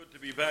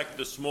Be back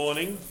this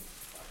morning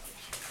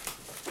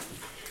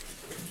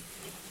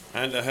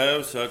and to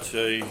have such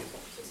a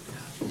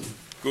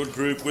good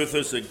group with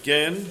us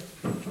again.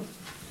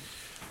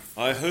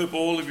 I hope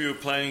all of you are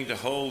planning to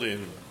hold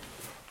in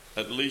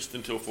at least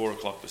until 4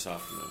 o'clock this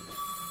afternoon,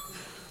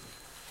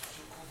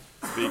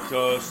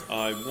 because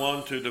I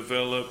want to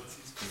develop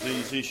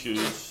these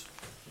issues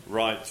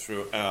right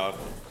throughout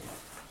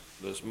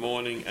this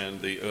morning and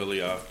the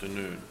early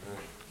afternoon.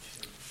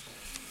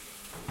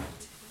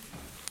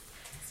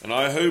 And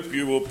I hope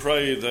you will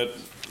pray that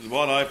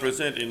what I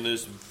present in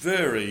this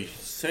very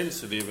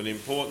sensitive and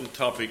important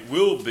topic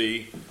will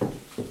be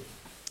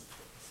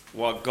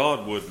what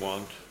God would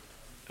want,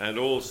 and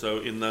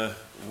also in the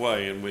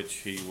way in which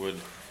He would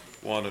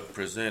want it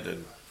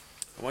presented.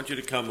 I want you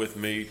to come with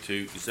me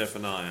to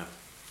Zephaniah.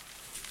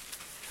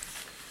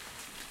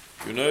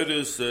 You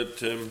notice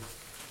that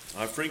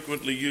I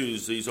frequently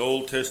use these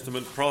Old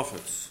Testament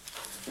prophets.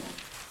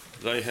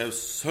 They have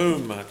so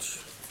much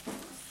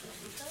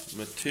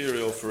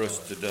material for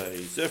us today.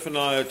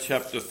 Zephaniah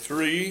chapter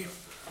 3.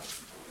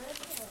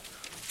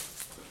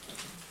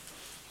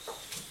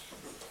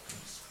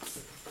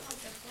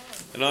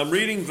 And I'm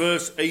reading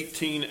verse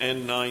 18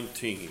 and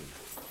 19.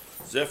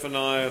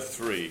 Zephaniah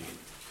 3.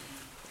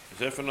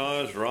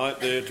 Zephaniah is right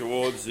there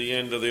towards the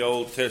end of the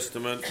Old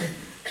Testament.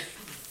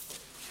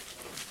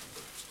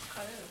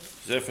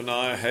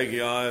 Zephaniah,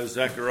 Haggai,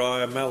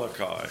 Zechariah,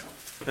 Malachi.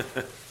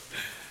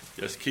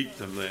 Just keep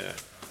them there.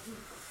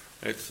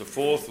 It's the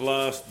fourth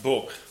last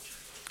book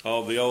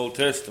of the Old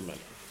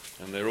Testament,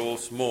 and they're all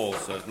small,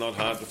 so it's not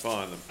hard to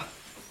find them.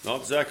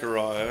 Not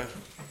Zechariah.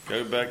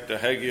 Go back to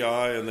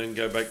Haggai and then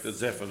go back to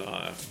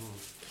Zephaniah.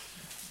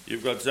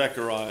 You've got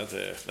Zechariah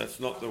there. That's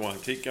not the one.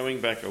 Keep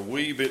going back a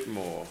wee bit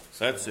more.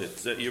 That's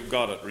it. You've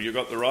got it. You've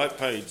got the right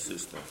page,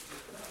 sister.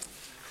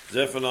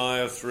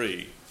 Zephaniah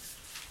 3.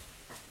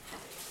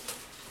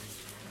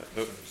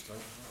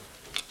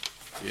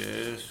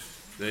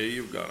 Yes, there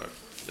you've got it.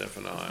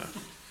 Zephaniah.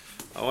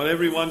 I want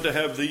everyone to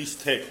have these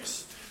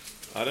texts.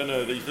 I don't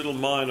know, these little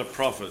minor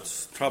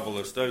prophets trouble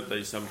us, don't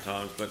they,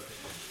 sometimes? But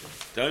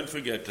don't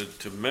forget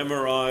to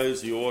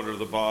memorize the order of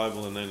the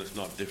Bible, and then it's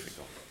not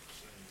difficult.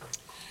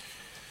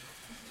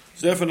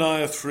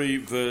 Zephaniah 3,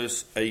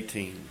 verse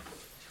 18.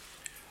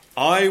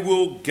 I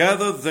will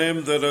gather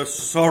them that are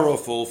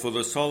sorrowful for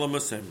the solemn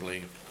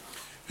assembly,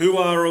 who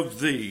are of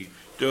thee,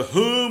 to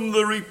whom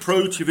the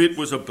reproach of it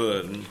was a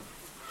burden.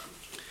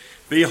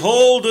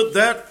 Behold, at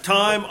that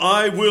time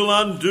I will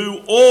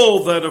undo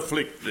all that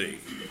afflict thee,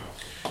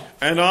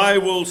 and I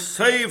will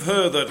save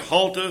her that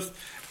halteth,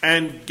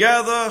 and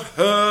gather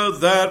her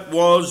that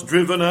was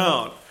driven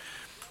out.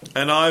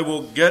 And I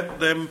will get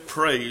them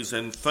praise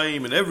and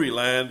fame in every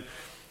land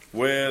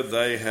where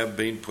they have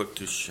been put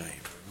to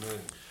shame. Amen.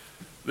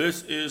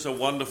 This is a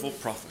wonderful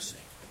prophecy.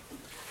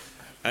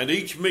 And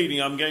each meeting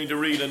I'm going to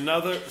read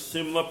another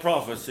similar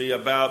prophecy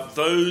about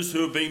those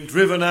who have been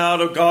driven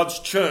out of God's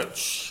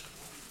church.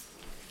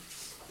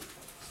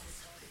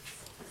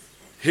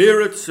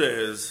 Here it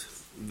says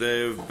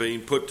they've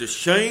been put to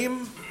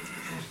shame.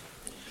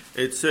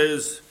 It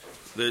says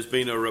there's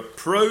been a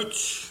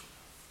reproach.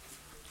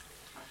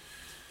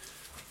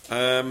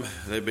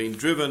 They've been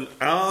driven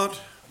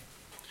out.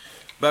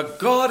 But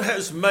God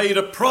has made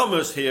a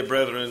promise here,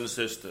 brethren and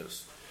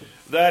sisters,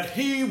 that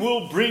He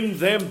will bring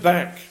them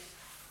back.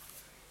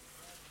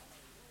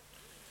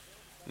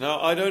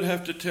 Now, I don't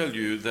have to tell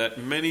you that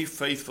many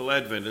faithful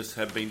Adventists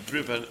have been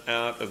driven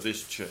out of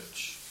this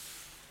church.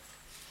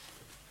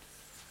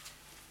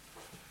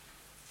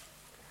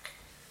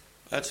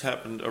 That's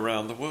happened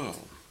around the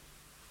world.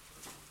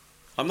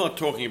 I'm not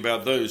talking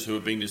about those who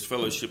have been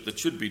disfellowshipped that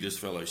should be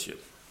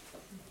disfellowshipped.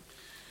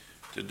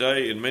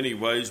 Today, in many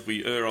ways,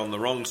 we err on the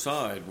wrong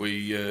side.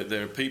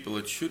 There are people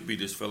that should be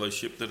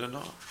disfellowshipped that are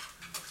not.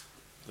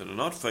 That are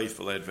not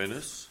faithful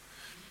Adventists.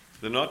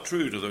 They're not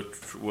true to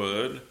the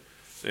Word.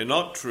 They're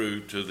not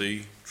true to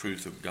the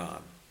truth of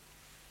God.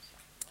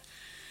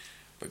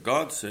 But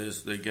God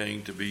says they're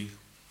going to be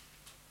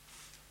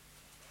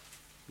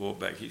brought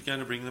back. He's going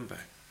to bring them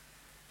back.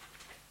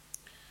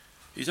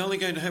 He's only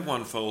going to have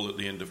one fold at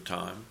the end of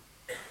time.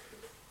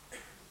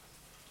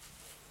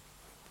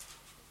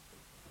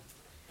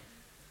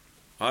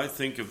 I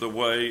think of the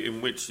way in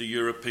which the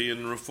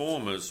European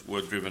reformers were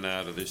driven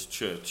out of this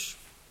church.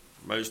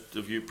 Most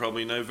of you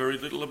probably know very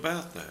little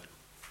about that.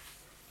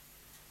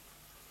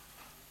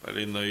 But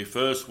in the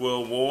First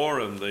World War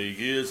and the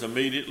years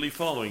immediately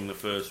following the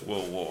First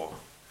World War,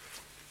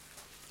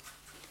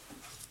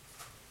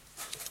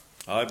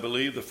 I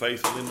believe the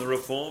faithful in the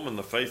Reform and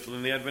the faithful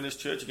in the Adventist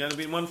Church are going to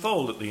be in one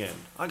fold at the end.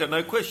 I've got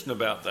no question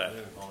about that.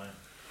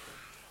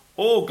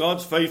 All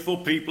God's faithful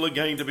people are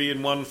going to be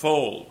in one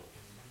fold.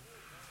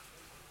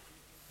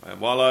 And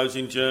while I was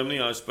in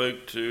Germany, I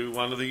spoke to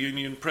one of the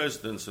union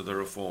presidents of the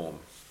Reform.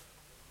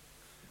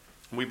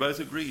 And we both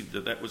agreed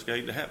that that was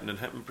going to happen, and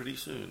happen pretty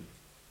soon.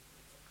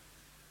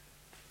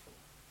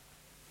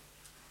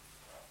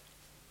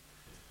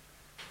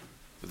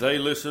 They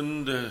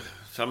listened,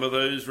 some of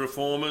those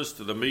reformers,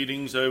 to the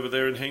meetings over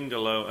there in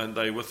Hengelo, and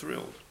they were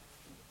thrilled.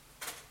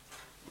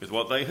 with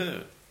what they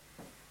heard.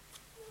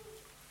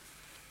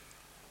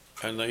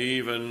 And they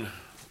even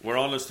were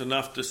honest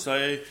enough to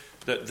say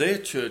that their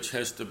church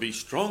has to be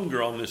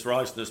stronger on this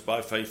righteousness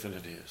by faith than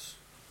it is.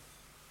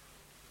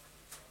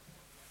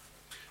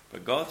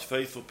 But God's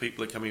faithful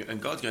people are coming,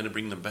 and God's going to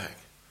bring them back.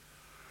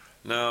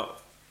 Now,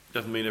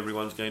 doesn't mean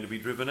everyone's going to be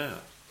driven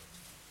out.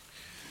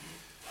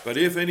 But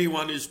if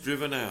anyone is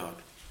driven out,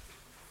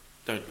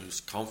 don't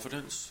lose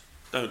confidence,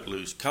 don't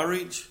lose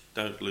courage,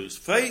 don't lose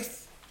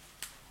faith.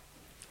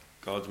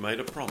 God's made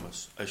a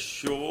promise, a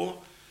sure,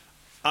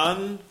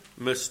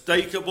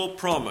 unmistakable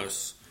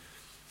promise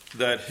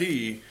that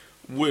he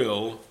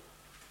will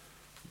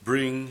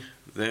bring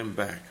them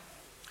back.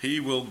 He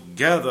will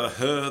gather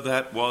her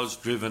that was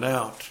driven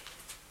out.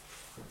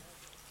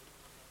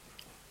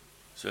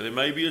 So there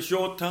may be a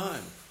short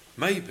time,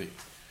 maybe,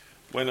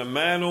 when a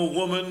man or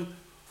woman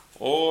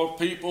or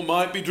people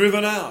might be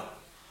driven out.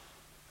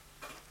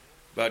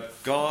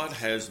 But God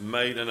has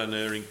made an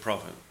unerring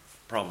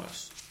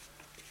promise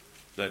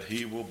that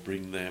he will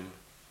bring them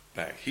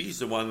back. He's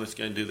the one that's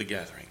going to do the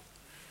gathering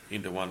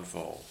into one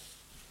fold.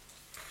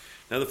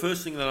 Now, the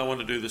first thing that I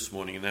want to do this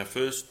morning in our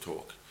first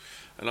talk,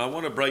 and I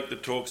want to break the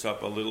talks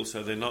up a little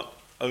so they're not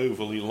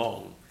overly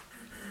long.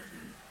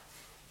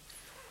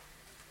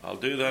 I'll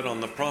do that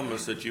on the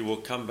promise that you will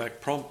come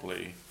back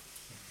promptly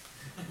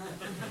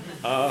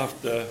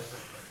after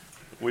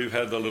we've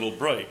had the little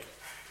break.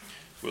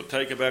 We'll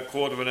take about a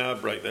quarter of an hour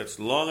break. That's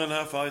long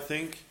enough, I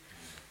think,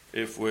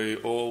 if we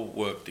all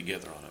work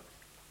together on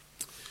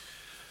it.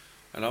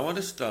 And I want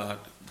to start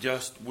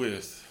just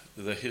with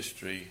the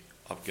history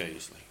of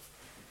Gazeley.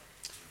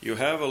 You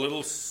have a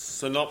little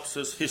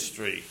synopsis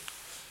history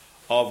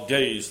of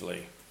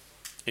Gazeley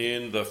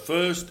in the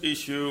first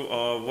issue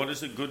of, what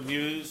is it, Good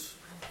News?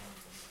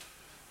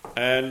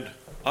 And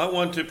I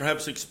want to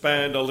perhaps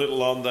expand a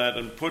little on that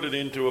and put it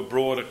into a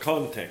broader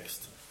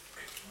context.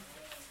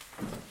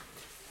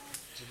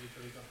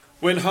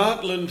 When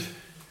Heartland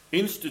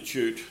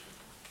Institute,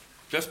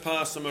 just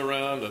pass them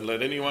around and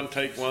let anyone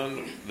take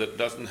one that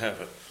doesn't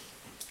have it.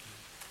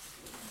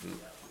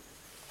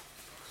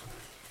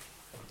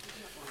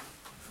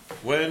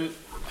 When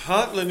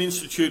Heartland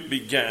Institute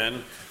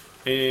began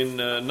in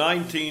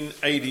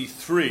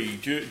 1983,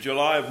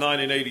 July of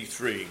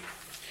 1983,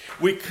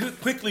 we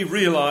quickly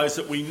realised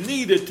that we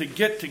needed to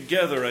get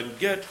together and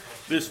get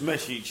this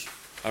message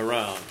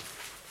around.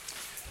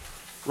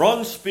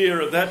 Ron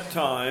Spear at that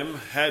time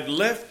had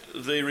left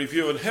the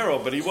Review and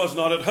Herald, but he was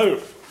not at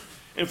home.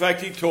 In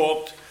fact, he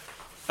talked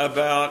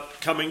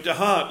about coming to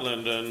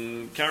Heartland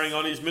and carrying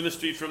on his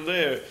ministry from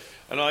there.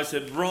 And I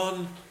said,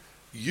 Ron,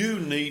 you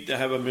need to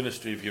have a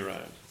ministry of your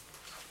own.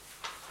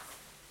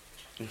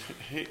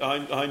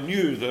 I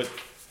knew that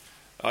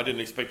I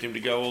didn't expect him to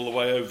go all the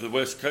way over the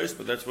West Coast,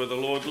 but that's where the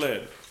Lord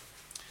led.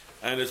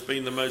 And it's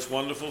been the most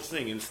wonderful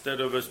thing.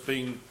 Instead of us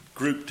being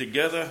grouped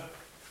together,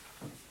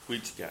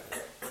 we'd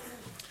scatter.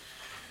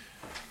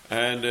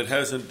 And it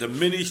hasn't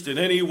diminished in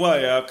any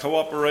way our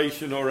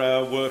cooperation or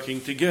our working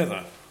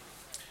together.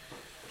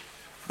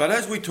 But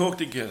as we talked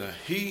together,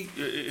 he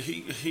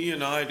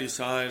and I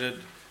decided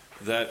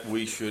that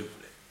we should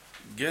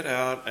get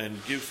out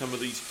and give some of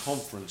these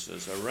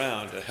conferences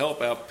around to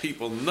help our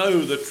people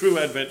know the true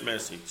Advent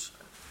message.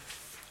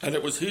 And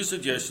it was his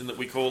suggestion that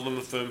we call them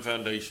the Firm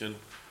Foundation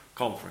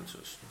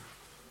Conferences.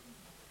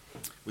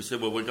 We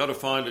said, well, we've got to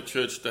find a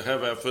church to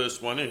have our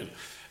first one in.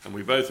 And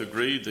we both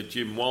agreed that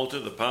Jim Walter,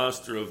 the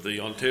pastor of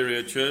the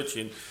Ontario Church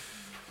in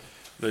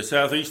the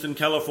Southeastern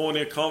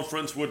California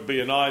Conference, would be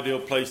an ideal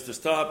place to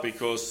start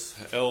because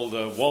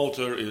Elder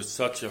Walter is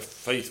such a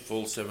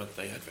faithful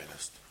Seventh-day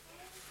Adventist.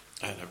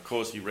 And of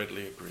course he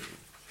readily agreed.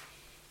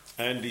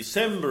 And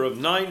December of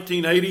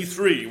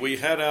 1983, we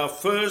had our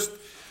first,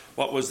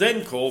 what was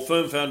then called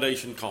Firm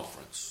Foundation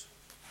Conference.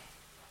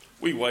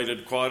 We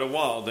waited quite a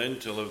while then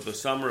till the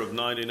summer of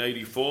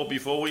 1984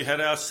 before we had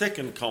our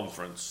second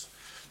conference.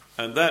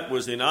 And that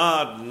was in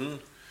Arden,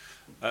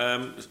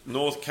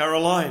 North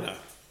Carolina.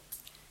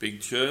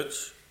 Big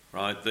church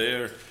right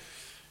there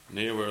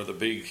near where the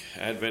big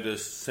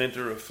Adventist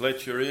Centre of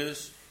Fletcher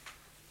is.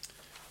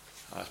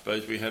 I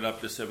suppose we had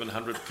up to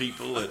 700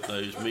 people at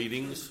those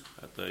meetings,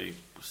 at the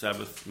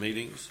Sabbath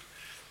meetings,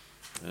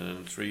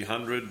 and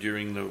 300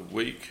 during the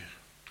week.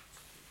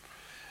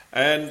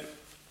 And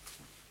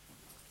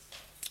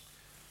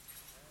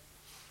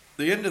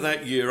the end of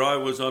that year, I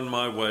was on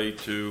my way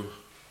to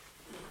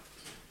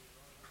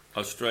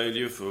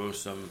Australia for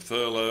some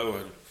furlough,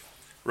 and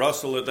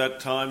Russell at that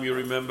time, you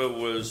remember,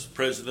 was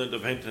president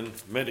of Henton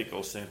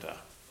Medical Centre,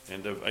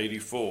 end of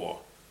 84.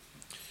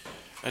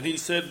 And he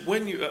said,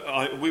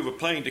 we were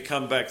planning to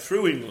come back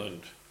through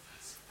England.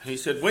 And he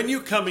said, when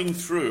you're coming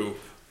through,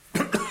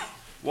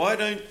 why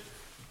don't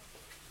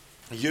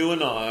you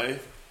and I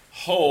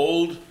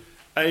hold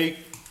a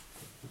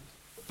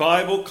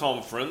Bible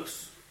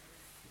conference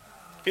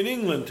in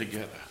England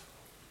together?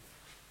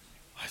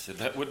 I said,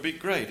 that would be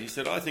great. He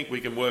said, I think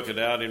we can work it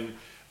out in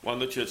one of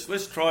the churches.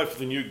 Let's try for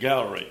the new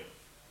gallery.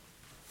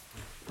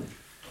 I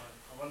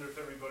wonder if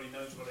everybody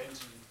knows what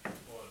Enton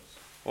was.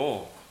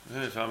 Oh,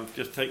 Yes, I'm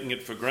just taking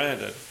it for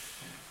granted.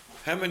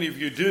 How many of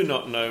you do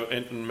not know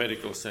Enton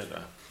Medical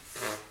Centre?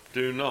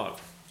 Do not.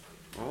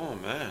 Oh,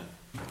 man.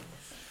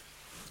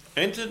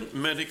 Enton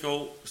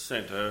Medical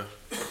Centre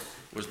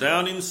was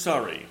down in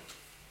Surrey,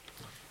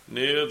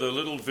 near the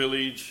little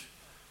village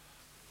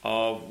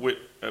of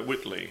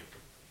Whitley.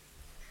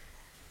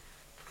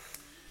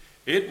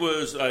 It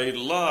was a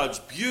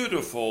large,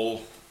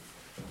 beautiful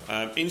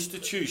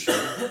institution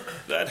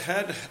that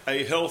had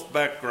a health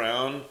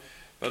background,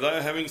 but they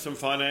were having some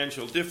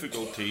financial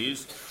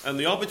difficulties, and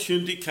the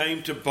opportunity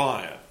came to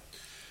buy it.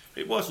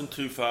 It wasn't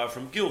too far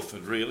from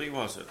Guildford, really,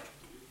 was it?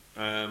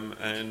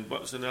 And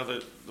what's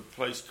the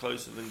place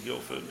closer than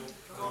Guildford?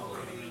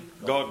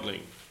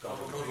 Godalming.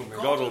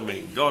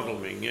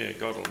 Godalming, yeah,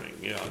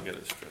 I'll get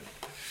it straight.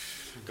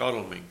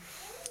 Godalming.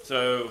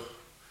 So,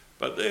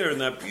 but there in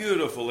that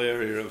beautiful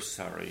area of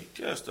Surrey,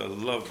 just a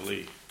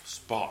lovely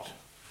spot.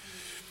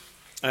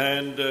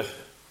 And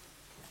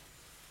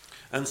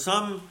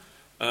some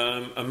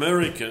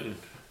American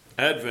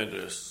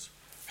Adventists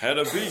had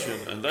a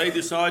vision, and they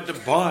decided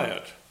to buy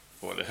it,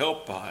 or to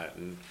help buy it,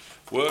 and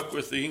work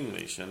with the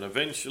English. And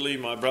eventually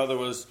my brother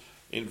was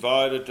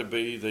invited to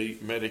be the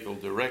medical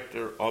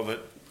director of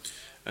it,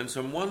 and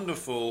some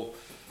wonderful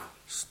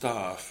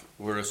staff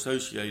were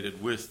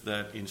associated with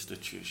that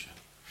institution.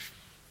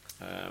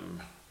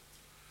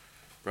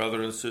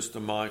 Brother and Sister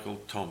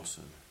Michael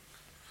Thompson,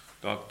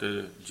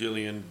 Dr.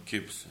 Gillian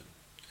Gibson,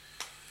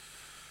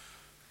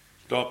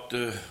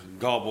 Dr.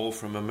 Gobble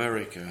from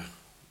America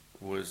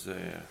was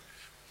there,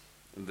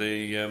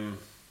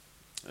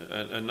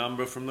 a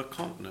number from the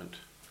continent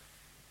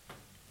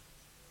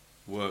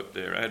worked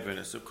there,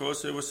 Adventists. Of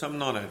course, there were some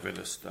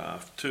non-Adventist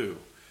staff too,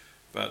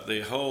 but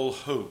the whole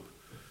hope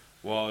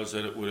was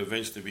that it would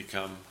eventually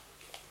become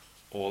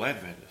all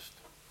Adventist.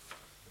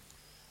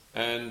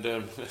 And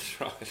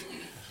that's right.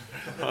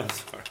 I'm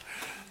sorry.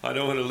 I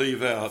don't want to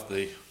leave out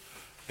the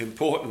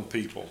important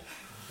people.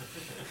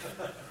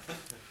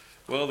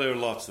 Well, there are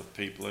lots of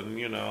people, and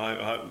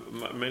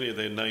many of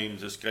their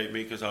names escape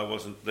me because I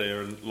wasn't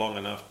there long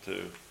enough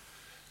to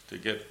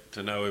get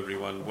to know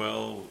everyone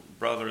well.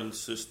 Brother and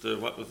sister,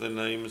 what were their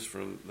names?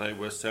 They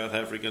were South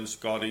African,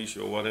 Scottish,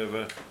 or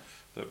whatever,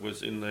 that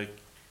was in the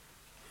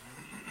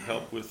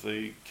help with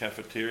the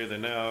cafeteria. They're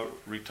now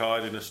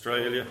retired in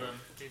Australia.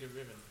 Peter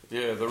Riven.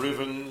 Yeah, the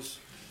Rivens.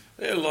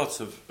 There are lots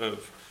of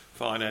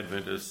fine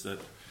Adventists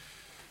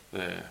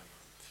there.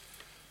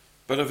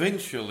 But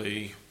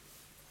eventually,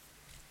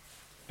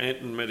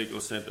 Enton Medical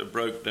Centre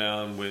broke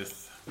down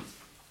with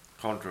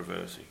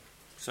controversy.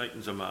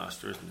 Satan's a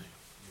master, isn't he?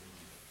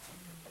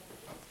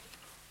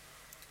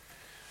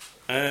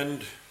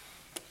 And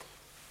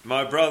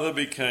my brother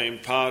became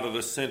part of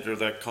the centre of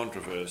that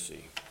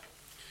controversy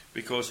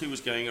because he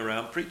was going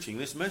around preaching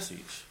this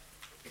message.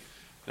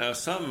 Now,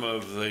 some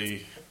of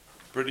the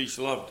British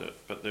loved it,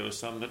 but there were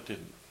some that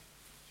didn't.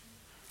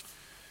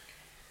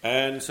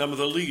 And some of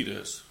the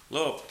leaders,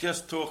 look,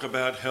 just talk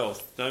about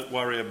health, don't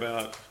worry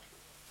about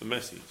the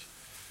message.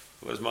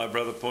 Well, as my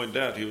brother pointed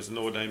out, he was an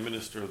ordained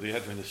minister of the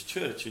Adventist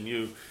Church, and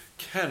you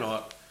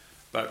cannot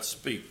but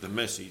speak the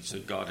message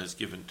that God has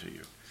given to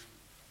you.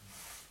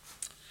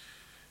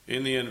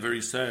 In the end,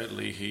 very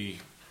sadly, he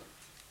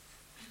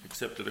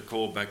accepted a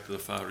call back to the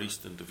Far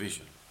Eastern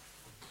Division.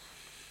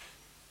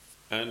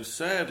 And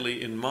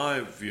sadly, in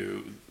my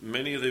view,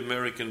 many of the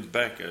American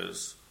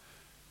backers,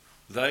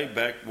 they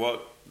backed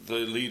what the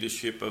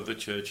leadership of the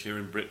church here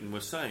in Britain were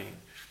saying.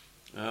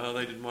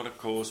 They didn't want to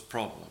cause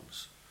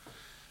problems.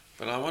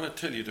 But I want to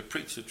tell you, to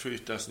preach the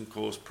truth doesn't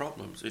cause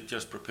problems. It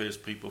just prepares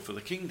people for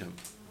the kingdom.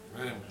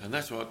 Amen. And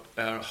that's what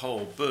our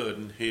whole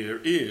burden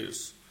here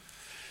is.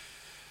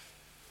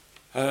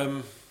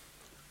 So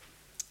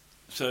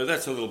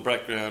that's a little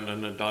background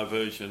and a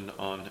diversion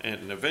on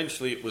Enton.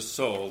 Eventually it was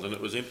sold, and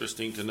it was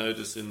interesting to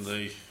notice in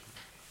the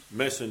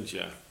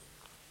Messenger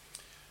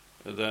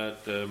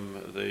that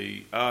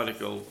the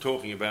article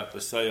talking about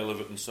the sale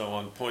of it and so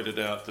on pointed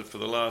out that for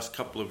the last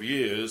couple of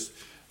years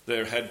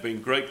there had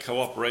been great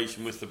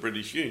cooperation with the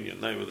British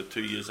Union. They were the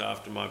 2 years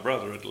after my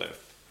brother had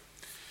left.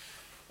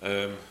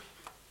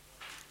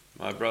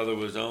 My brother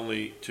was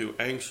only too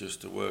anxious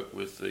to work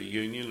with the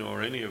Union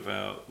or any of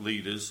our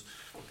leaders,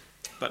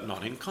 but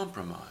not in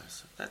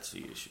compromise. That's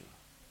the issue.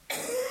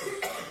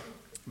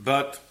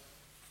 But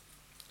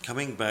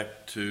coming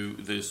back to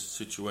this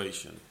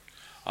situation,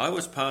 I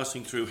was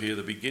passing through here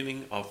the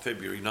beginning of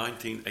February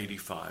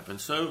 1985,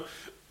 and so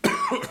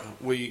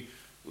we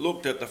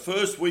looked at the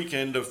first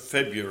weekend of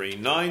February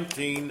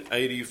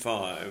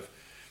 1985,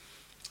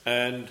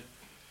 and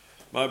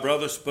my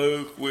brother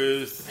spoke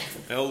with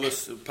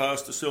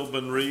Pastor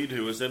Sylvan Reed,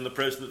 who was then the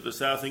president of the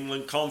South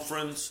England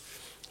Conference,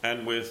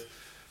 and with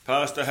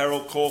Pastor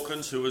Harold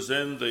Corkins, who was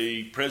then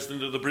the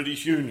president of the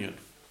British Union.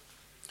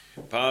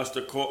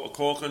 Pastor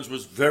Corkins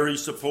was very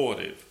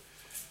supportive.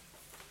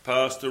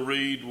 Pastor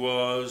Reed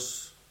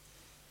was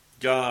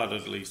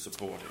guardedly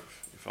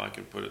supportive, if I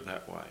can put it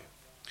that way.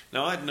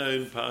 Now, I'd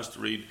known Pastor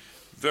Reed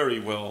very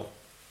well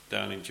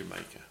down in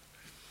Jamaica.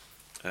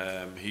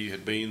 He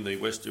had been the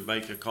West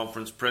Jamaica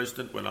Conference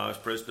president when I was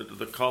president of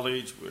the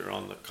college. We were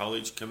on the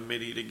college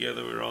committee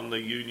together. We were on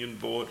the union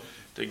board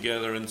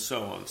together and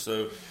so on.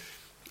 So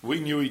we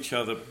knew each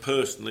other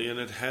personally and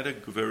had a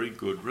very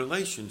good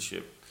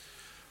relationship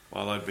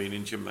while I'd been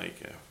in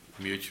Jamaica.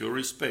 Mutual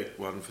respect,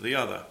 one for the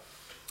other.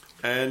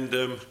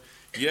 And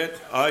yet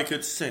I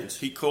could sense,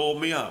 he called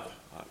me up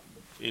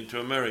into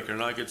America,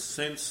 and I could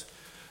sense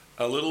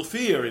a little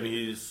fear in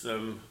his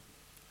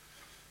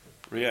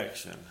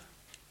reaction.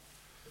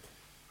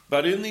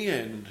 But in the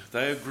end,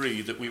 they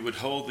agreed that we would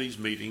hold these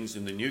meetings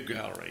in the New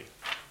Gallery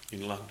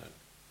in London.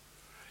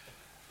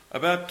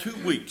 About 2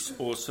 weeks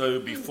or so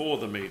before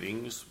the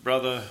meetings,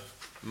 Brother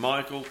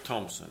Michael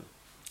Thompson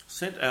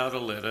sent out a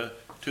letter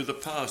to the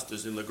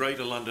pastors in the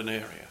Greater London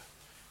area,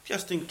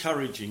 just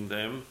encouraging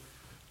them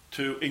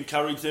to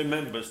encourage their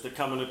members to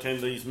come and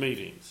attend these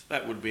meetings.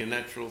 That would be a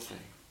natural thing.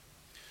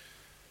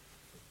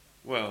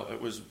 Well, it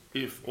was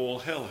if all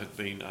hell had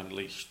been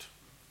unleashed.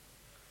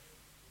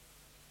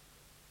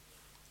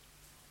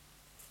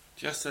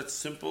 Just that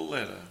simple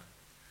letter,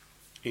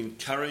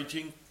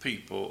 encouraging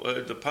people,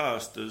 the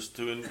pastors,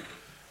 to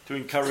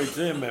encourage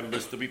their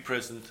members to be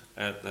present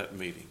at that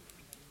meeting.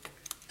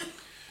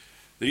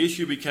 The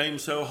issue became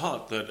so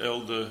hot that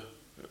Elder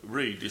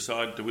Reed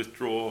decided to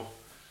withdraw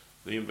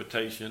the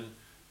invitation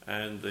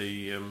and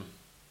to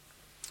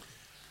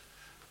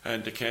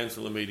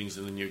cancel the meetings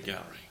in the New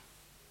Gallery.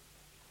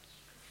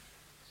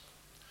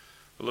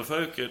 Well, the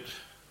folk at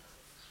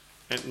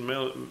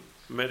Enton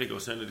Medical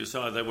Centre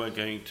decided they weren't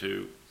going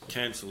to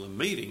cancel the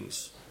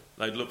meetings.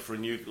 They'd look for a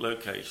new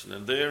location.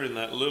 And there in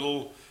that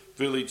little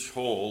village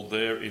hall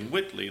there in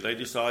Whitley, they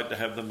decided to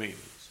have the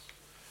meetings.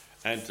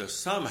 And to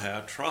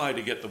somehow try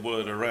to get the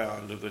word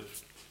around of the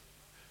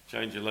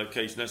change of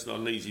location. That's not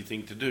an easy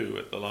thing to do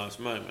at the last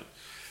moment.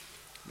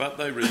 But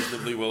they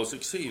reasonably well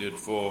succeeded,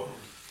 for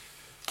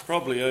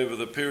probably over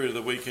the period of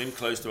the weekend,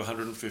 close to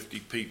 150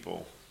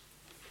 people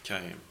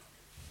came.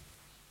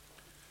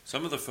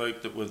 Some of the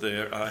folk that were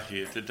there are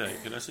here today.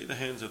 Can I see the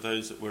hands of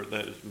those that were at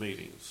those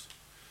meetings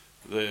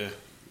there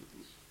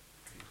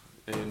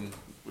in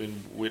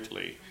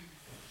Whitley?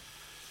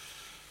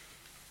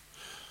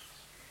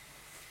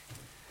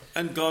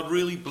 And God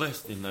really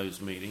blessed in those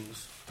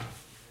meetings.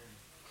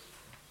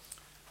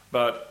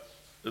 But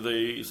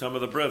some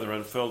of the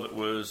brethren felt it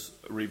was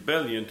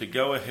rebellion to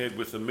go ahead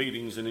with the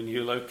meetings in a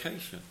new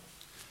location.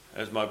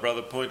 As my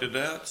brother pointed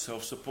out,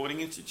 self-supporting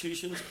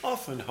institutions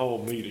often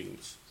hold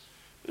meetings.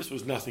 This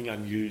was nothing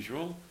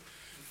unusual.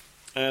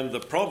 And the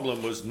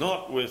problem was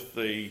not with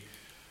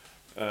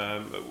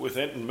with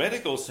Enton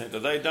Medical Centre.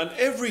 They'd done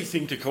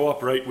everything to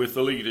cooperate with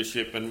the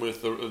leadership and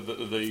with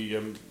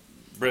the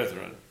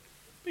brethren.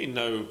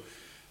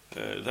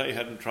 They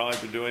hadn't tried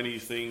to do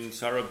anything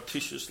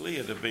surreptitiously.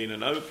 It had been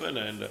an open,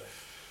 and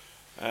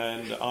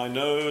I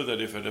know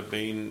that if it had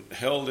been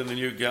held in the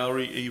New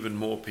Gallery, even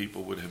more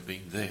people would have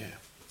been there.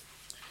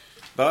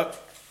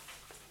 But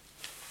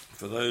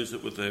for those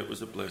that were there, it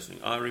was a blessing.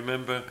 I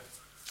remember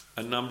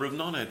a number of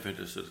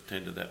non-Adventists that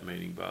attended that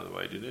meeting, by the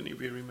way. Did any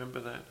of you remember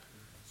that?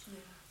 Yeah.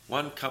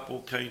 One couple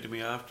came to me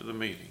after the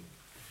meeting,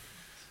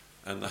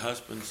 and the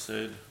husband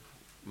said,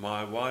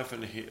 "My wife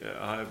and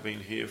I have been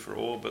here for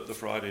all but the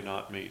Friday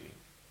night meeting.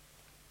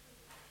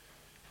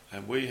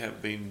 And we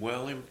have been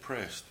well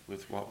impressed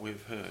with what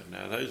we've heard."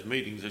 Now, those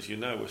meetings, as you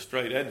know, were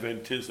straight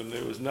Adventism.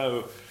 There was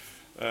no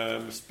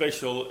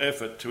special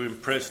effort to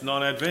impress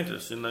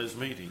non-Adventists in those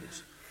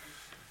meetings.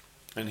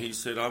 And he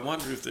said, "I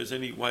wonder if there's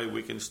any way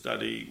we can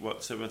study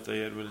what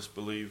Seventh-day Adventists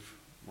believe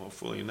more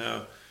fully."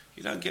 Now,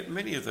 you don't get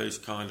many of those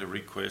kind of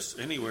requests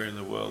anywhere in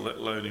the world, let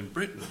alone in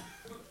Britain.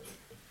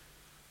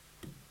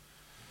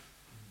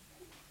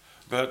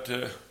 But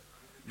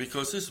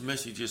because this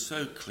message is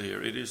so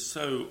clear, it is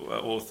so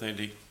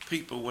authentic,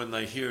 people, when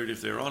they hear it,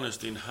 if they're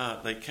honest in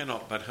heart, they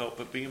cannot but help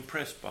but be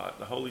impressed by it.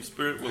 The Holy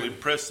Spirit will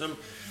impress them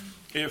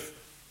if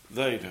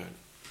they don't.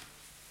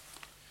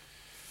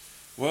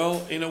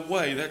 Well, in a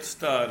way, that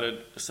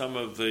started some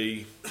of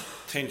the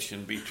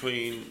tension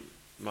between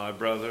my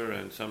brother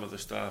and some of the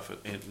staff at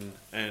Enton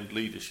and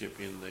leadership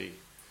in the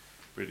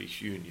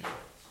British Union.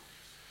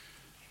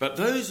 But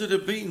those that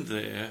have been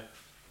there,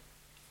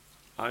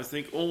 I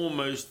think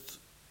almost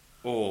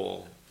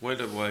all went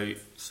away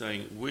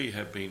saying, "We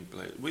have been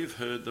blessed. We've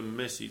heard the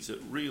message that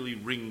really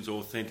rings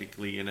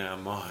authentically in our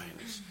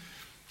minds."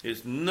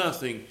 It's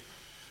nothing.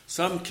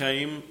 Some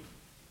came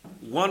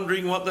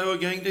wondering what they were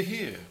going to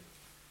hear,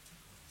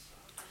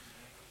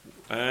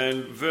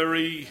 and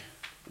very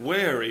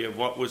wary of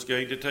what was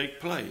going to take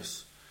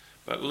place,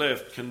 but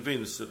left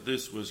convinced that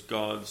this was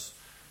God's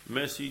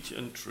message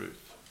and truth.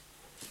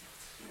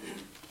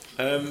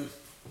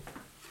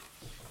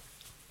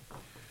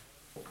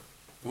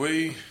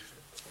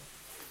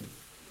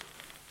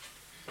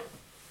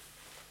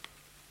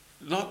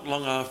 Not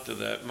long after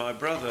that, my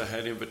brother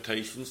had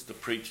invitations to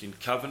preach in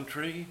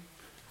Coventry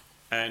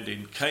and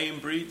in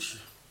Cambridge,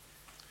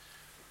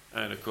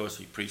 and of course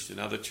he preached in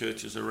other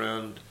churches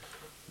around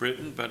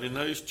Britain, but in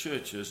those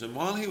churches, and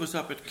while he was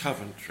up at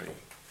Coventry,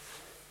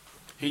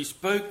 he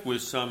spoke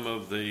with some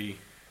of the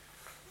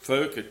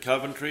folk at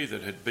Coventry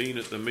that had been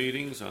at the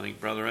meetings. I think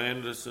Brother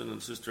Anderson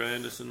and Sister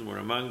Anderson were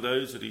among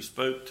those that he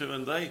spoke to,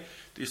 and they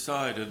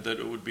decided that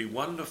it would be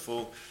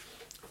wonderful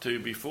to,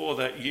 before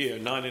that year,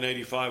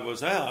 1985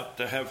 was out,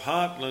 to have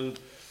Heartland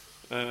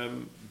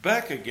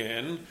back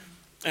again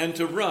and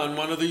to run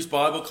one of these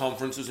Bible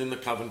conferences in the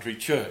Coventry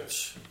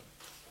Church.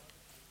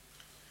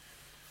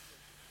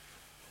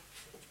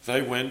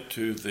 They went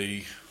to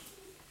the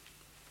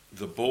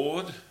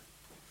board,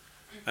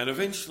 and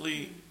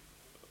eventually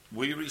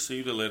we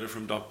received a letter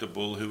from Dr.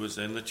 Bull, who was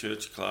then the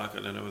church clerk.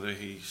 I don't know whether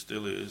he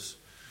still is.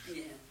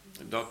 Yeah.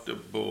 Dr.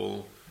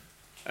 Bull.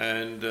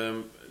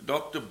 And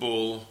Dr.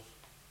 Bull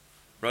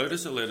wrote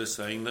us a letter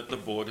saying that the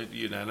board had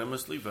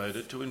unanimously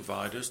voted to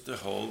invite us to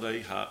hold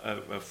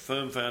a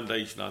firm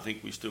foundation, I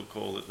think we still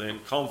call it then,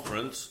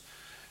 conference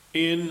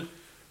in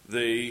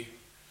the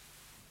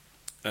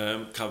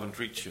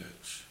Coventry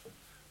Church.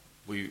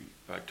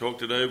 I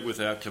talked it over with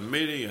our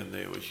committee, and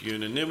there was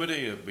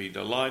unanimity. I'd be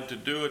delighted to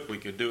do it. We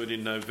could do it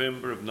in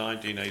November of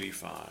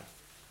 1985.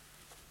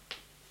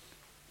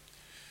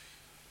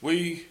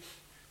 We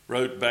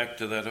wrote back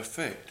to that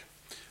effect.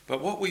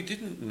 But what we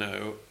didn't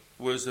know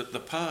was that the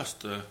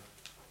pastor,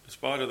 in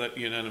spite of that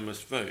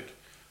unanimous vote,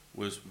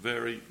 was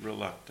very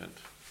reluctant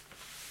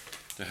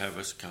to have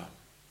us come,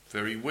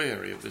 very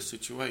wary of the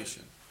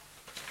situation.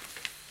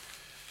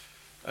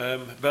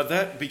 But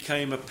that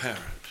became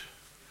apparent.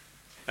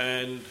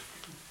 And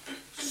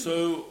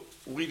so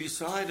we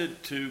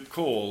decided to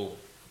call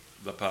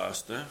the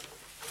pastor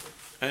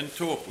and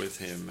talk with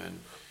him. And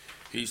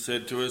he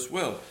said to us,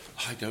 well,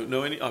 I don't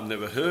know I've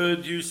never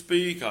heard you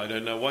speak. I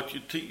don't know what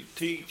you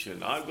teach,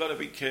 and I've got to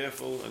be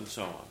careful, and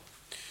so on.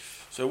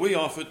 So we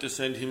offered to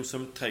send him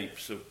some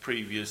tapes of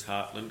previous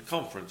Heartland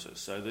conferences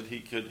so that he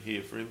could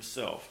hear for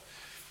himself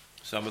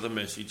some of the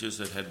messages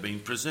that had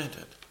been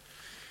presented.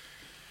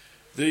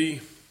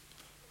 The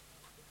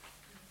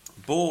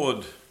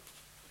board,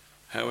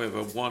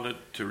 however, wanted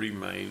to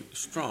remain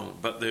strong,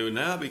 but there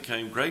now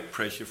became great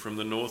pressure from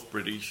the North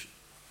British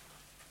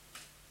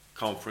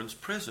Conference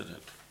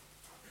president,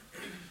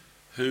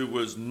 who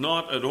was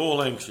not at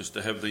all anxious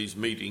to have these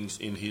meetings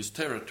in his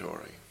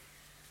territory.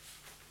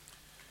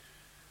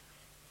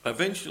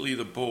 Eventually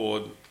the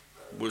board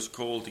was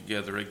called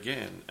together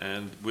again,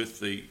 and with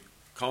the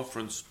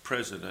conference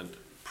president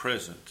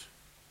present.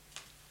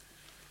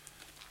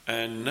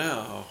 And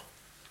now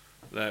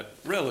that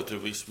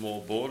relatively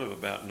small board of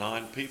about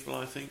 9 people,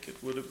 I think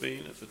it would have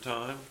been at the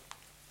time,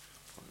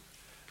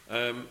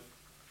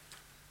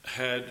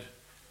 had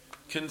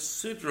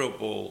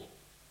considerable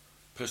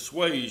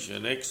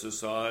persuasion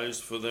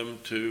exercised for them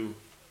to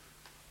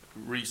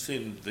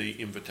rescind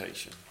the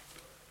invitation.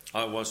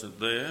 I wasn't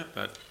there,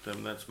 but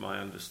that's my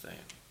understanding.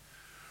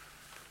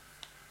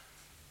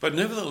 But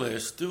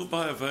nevertheless, still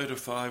by a vote of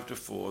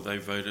 5-4, they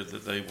voted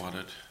that they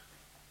wanted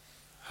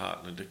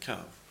Heartland to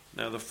come.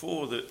 Now, the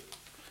 4 that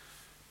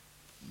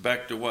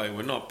backed away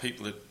were not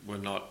people that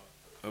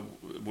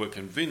were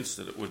convinced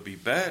that it would be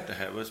bad to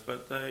have us,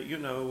 but they,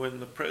 when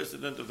the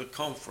president of the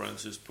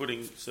conference is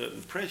putting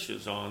certain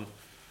pressures on,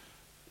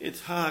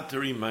 it's hard to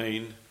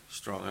remain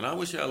strong. And I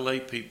wish our lay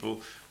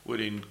people would,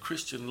 in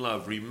Christian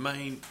love,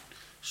 remain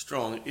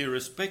strong,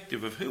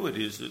 irrespective of who it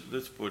is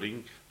that's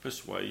putting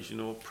persuasion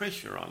or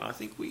pressure on. I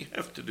think we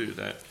have to do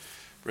that,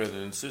 brothers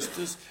and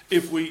sisters,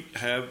 if we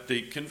have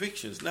deep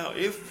convictions. Now,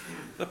 if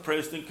the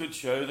president could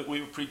show that we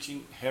were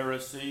preaching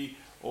heresy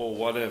or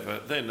whatever,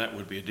 then that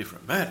would be a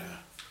different matter.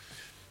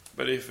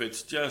 But if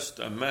it's just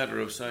a matter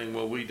of saying,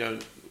 well, we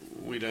don't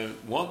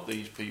want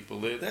these people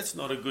there, that's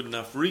not a good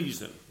enough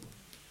reason.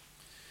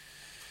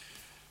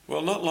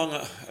 Well, not long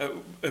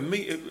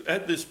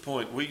at this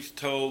point, we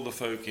told the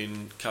folk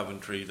in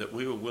Coventry that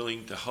we were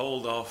willing to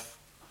hold off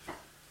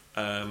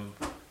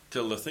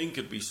till the thing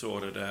could be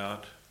sorted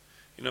out.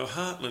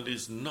 Heartland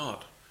is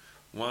not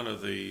one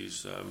of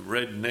these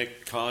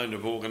redneck kind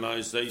of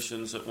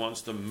organisations that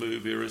wants to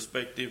move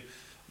irrespective.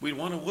 We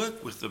want to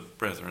work with the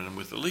brethren and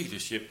with the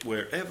leadership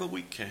wherever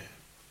we can.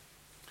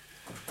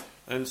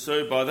 And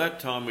so by that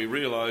time we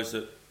realised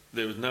that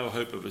there was no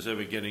hope of us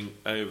ever getting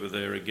over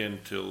there again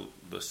till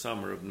the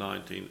summer of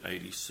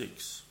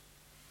 1986.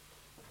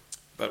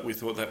 But we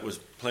thought that was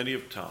plenty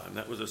of time.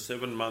 That was a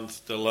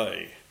 7-month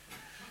delay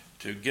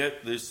to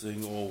get this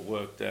thing all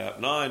worked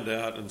out, lined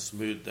out and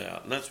smoothed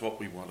out. And that's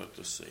what we wanted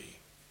to see.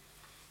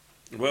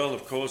 Well,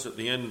 of course, at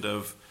the end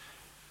of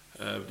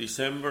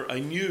December, a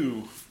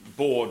new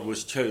board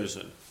was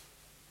chosen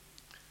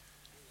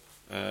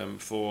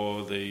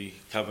for the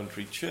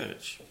Coventry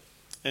Church.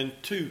 And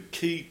 2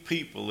 key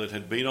people that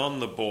had been on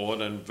the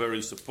board and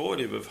very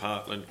supportive of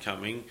Heartland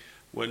coming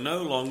were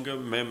no longer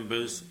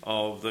members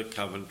of the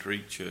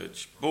Coventry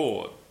Church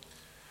board.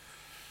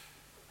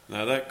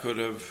 Now that could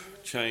have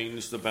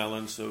changed the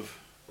balance of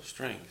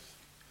strength.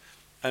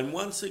 And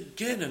once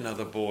again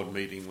another board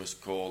meeting was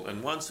called,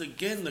 and once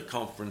again the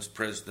conference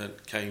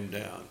president came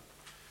down.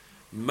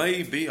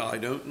 Maybe, I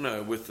don't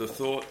know, with the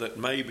thought that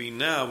maybe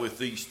now with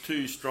these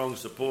 2 strong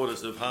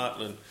supporters of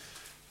Heartland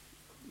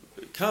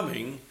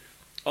coming,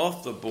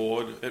 off the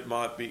board it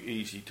might be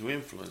easy to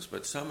influence,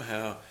 but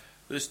somehow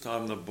this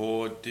time the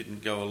board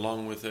didn't go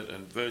along with it,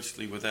 and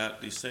virtually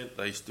without dissent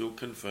they still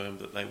confirmed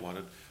that they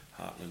wanted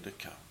Heartland to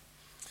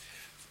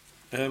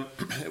come.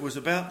 It was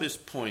about this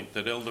point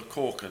that Elder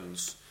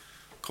Corkins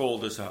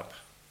called us up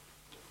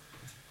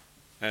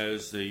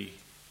as the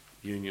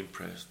union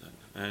president,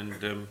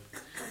 and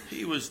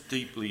he was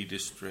deeply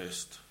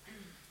distressed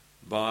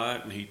by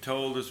it, and he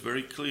told us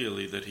very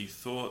clearly that he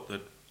thought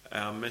that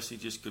our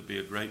messages could be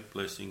a great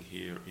blessing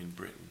here in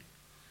Britain.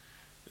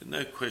 There's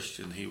no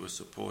question he was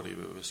supportive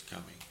of us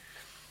coming.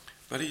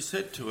 But he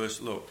said to us,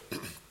 look,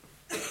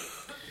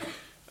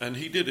 and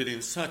he did it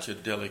in such a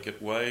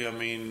delicate way. I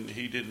mean,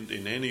 he didn't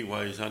in any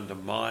ways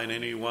undermine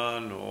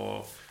anyone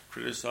or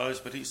criticise,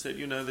 but he said,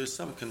 there's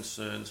some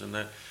concerns and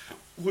that.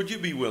 Would you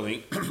be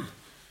willing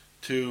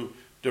to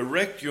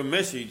direct your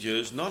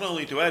messages not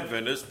only to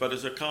Adventists, but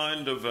as a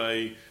kind of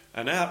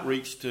an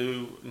outreach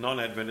to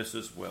non-Adventists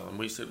as well? And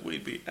we said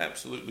we'd be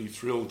absolutely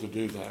thrilled to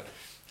do that.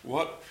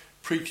 What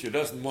preacher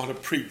doesn't want to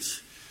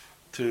preach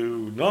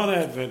to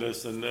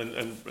non-Adventists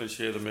and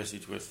share the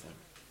message with them?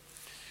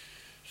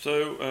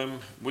 So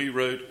we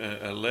wrote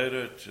a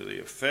letter to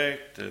the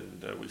effect,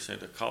 and we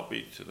sent a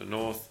copy to the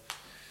North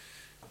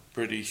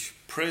British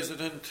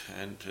President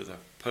and to the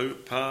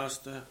Pope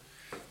Pastor,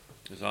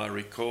 as I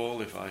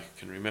recall, if I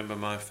can remember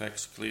my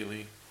facts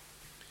clearly.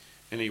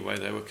 Anyway,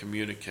 they were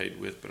communicated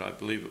with, but I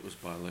believe it was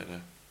by letter.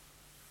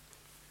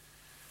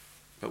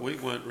 But we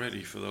weren't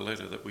ready for the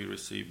letter that we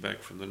received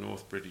back from the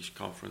North British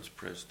Conference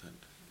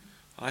President.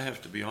 I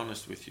have to be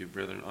honest with you,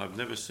 brethren, I've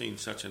never seen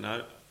such an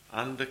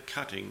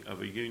undercutting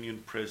of a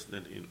union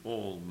president in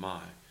all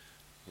my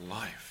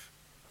life.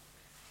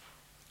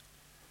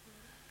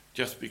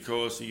 Just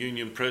because the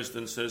union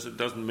president says it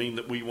doesn't mean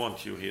that we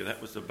want you here.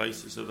 That was the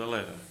basis of the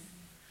letter.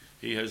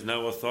 He has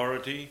no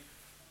authority.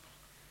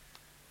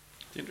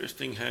 It's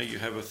interesting how you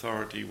have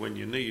authority when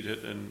you need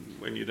it, and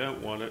when you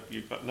don't want it,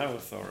 you've got no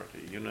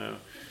authority,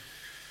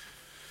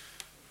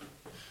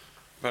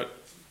 But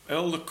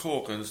Elder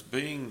Corkins,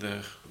 being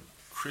the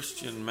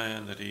Christian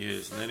man that he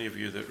is, and any of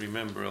you that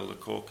remember Elder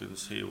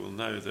Corkins here will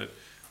know that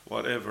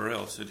whatever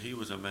else, that he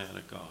was a man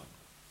of God.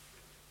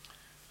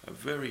 A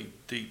very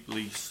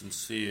deeply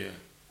sincere,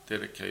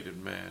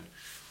 dedicated man.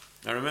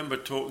 I remember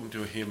talking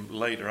to him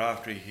later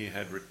after he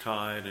had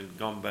retired and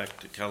gone back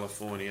to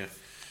California,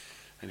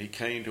 and he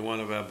came to one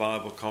of our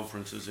Bible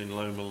conferences in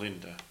Loma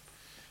Linda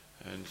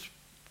and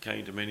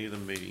came to many of the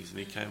meetings, and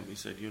he came and he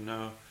said,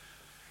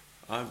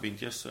 I've been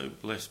just so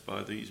blessed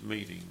by these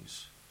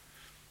meetings.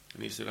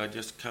 And he said, I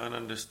just can't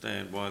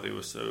understand why there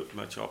was so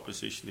much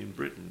opposition in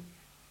Britain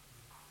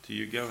to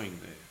you going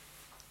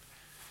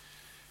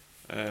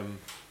there.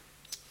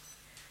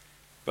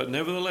 But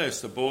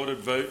nevertheless, the board had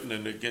voted,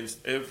 and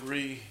against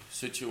every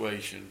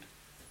situation,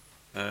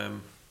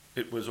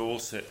 it was all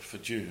set for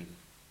June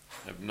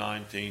of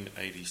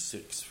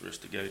 1986 for us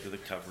to go to the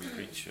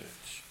Coventry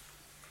Church.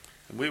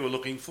 And we were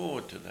looking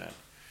forward to that.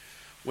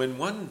 When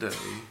one day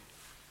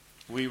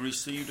we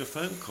received a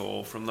phone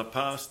call from the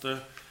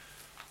pastor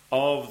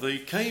of the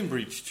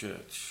Cambridge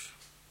Church,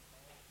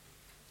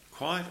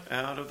 quite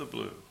out of the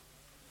blue.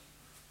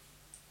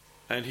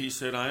 And he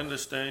said, I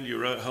understand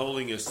you're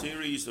holding a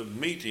series of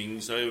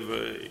meetings over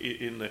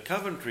in the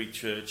Coventry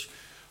Church.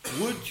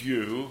 Would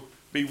you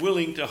be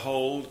willing to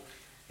hold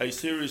a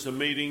series of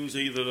meetings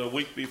either a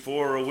week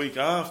before or a week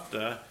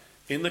after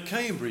in the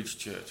Cambridge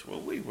Church?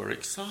 Well, we were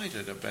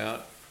excited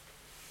about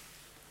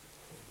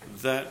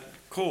that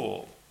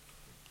call,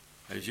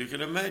 as you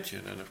can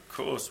imagine. And of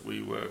course,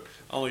 we were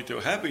only too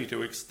happy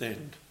to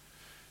extend,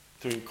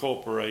 to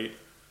incorporate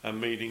a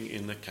meeting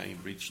in the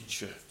Cambridge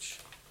Church.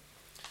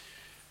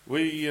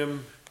 We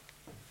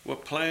were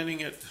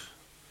planning it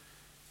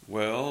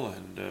well,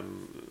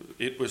 and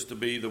it was to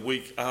be the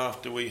week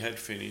after we had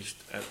finished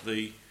at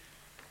the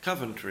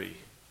Coventry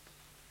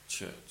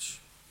Church.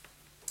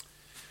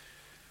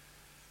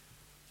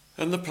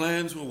 And the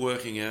plans were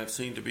working out,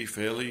 seemed to be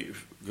fairly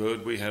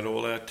good. We had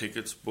all our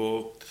tickets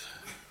booked.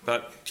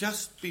 But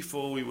just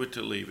before we were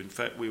to leave, in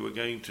fact, we were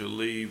going to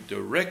leave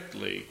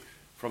directly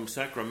from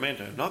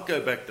Sacramento, not go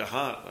back to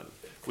Heartland.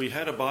 We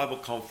had a Bible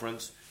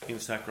conference in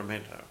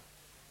Sacramento.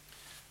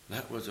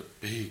 That was a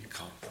big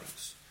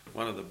conference,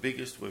 one of the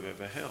biggest we've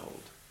ever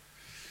held.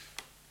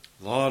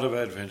 A lot of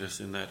Adventists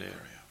in that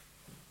area,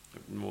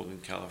 Northern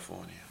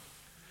California.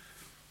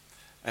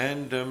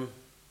 And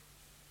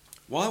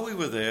while we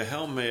were there,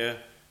 Hal Mayer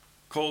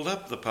called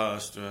up the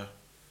pastor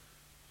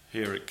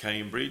here at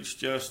Cambridge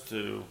just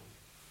to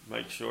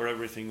make sure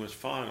everything was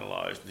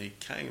finalised, and he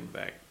came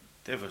back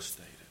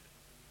devastated.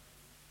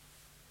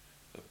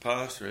 The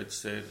pastor had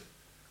said,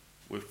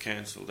 we've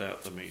cancelled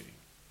out the meeting.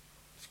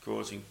 It's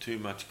causing too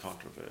much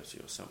controversy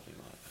or something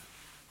like that.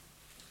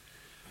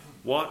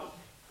 What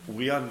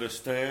we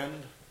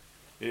understand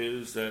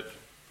is that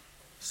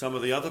some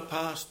of the other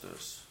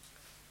pastors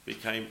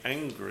became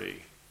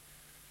angry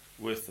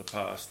with the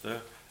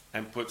pastor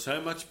and put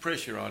so much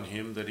pressure on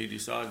him that he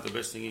decided the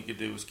best thing he could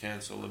do was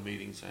cancel the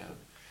meetings out.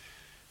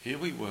 Here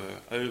we were,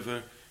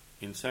 over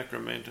in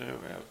Sacramento.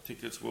 Our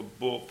tickets were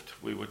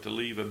booked. We were to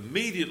leave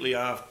immediately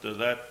after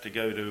that to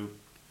go to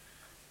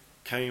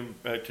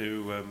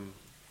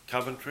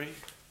Coventry.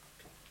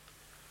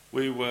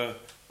 We were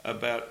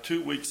about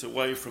 2 weeks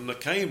away from the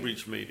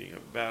Cambridge meeting,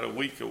 about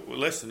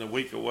less than a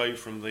week away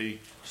from the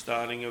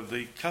starting of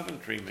the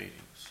Coventry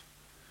meetings.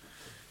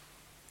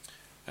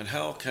 And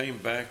Hal came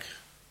back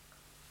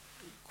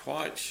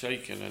quite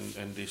shaken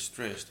and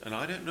distressed, and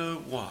I don't know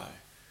why,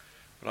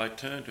 but I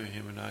turned to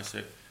him and I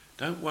said,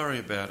 "Don't worry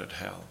about it,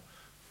 Hal.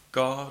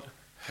 God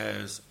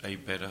has a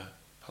better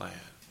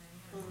plan."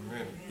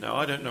 Amen. Now,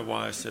 I don't know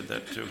why I said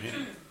that to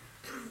him,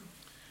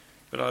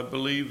 but I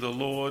believe the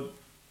Lord,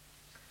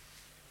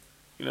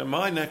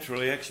 my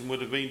natural reaction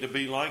would have been to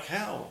be like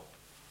Hal.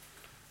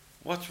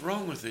 What's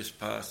wrong with this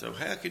pastor?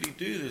 How could he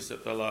do this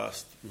at the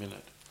last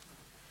minute?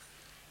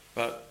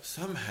 But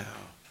somehow,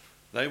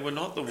 they were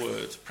not the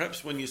words.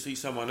 Perhaps when you see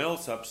someone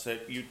else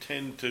upset, you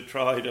tend to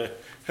try to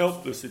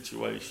help the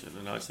situation.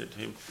 And I said to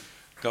him,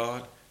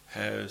 God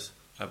has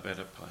a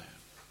better plan.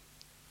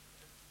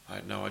 I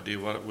had no idea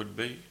what it would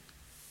be.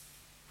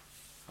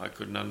 I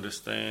couldn't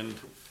understand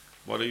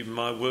what even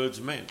my words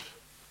meant.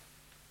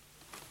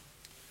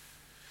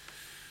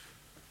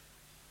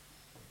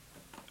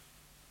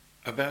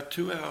 About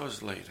 2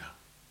 hours later,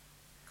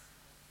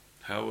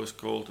 Hal was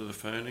called to the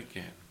phone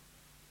again.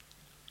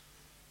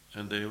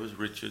 And there was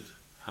Richard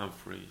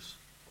Humphreys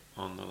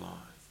on the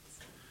line.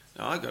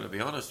 Now, I've got to be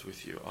honest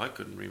with you, I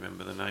couldn't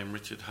remember the name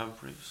Richard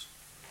Humphreys.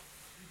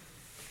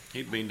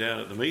 He'd been down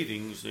at the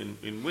meetings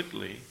in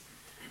Whitley,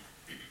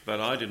 but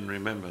I didn't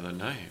remember the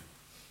name.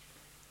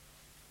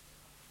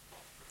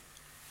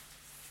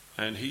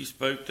 And he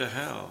spoke to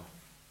Hal.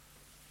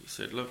 He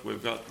said, "Look,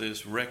 we've got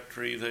this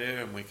rectory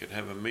there, and we could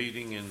have a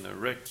meeting in the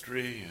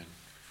rectory,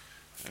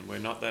 and we're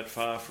not that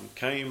far from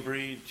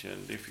Cambridge,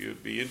 and if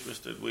you'd be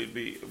interested,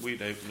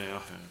 we'd open our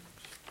homes."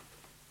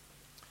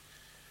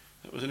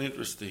 That was an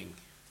interesting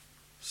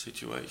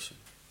situation.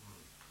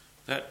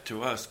 That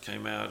to us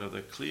came out of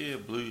the clear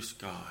blue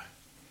sky.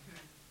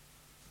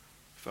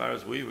 As far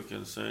as we were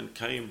concerned,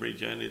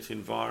 Cambridge and its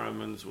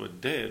environments were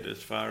dead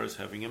as far as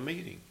having a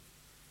meeting.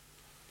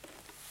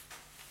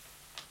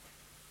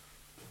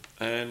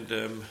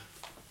 And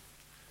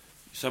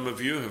some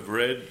of you have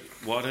read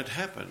what had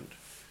happened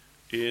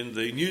in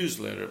the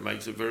newsletter. It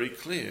makes it very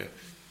clear.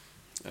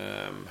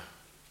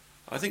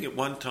 I think at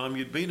one time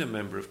you'd been a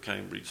member of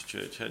Cambridge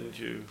Church, hadn't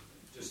you?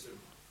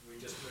 We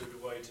just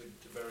moved away to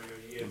Bury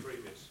a year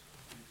previous.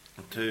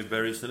 To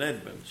Bury St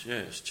Edmunds,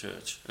 yes,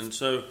 church. And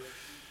so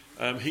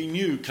he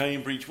knew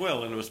Cambridge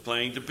well and was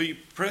planning to be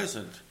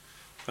present.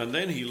 And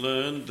then he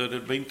learned that it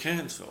had been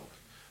cancelled.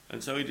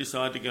 And so he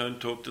decided to go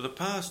and talk to the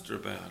pastor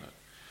about it.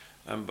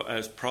 And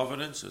as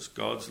providence, as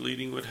God's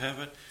leading would have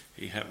it,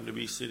 he happened to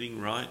be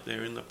sitting right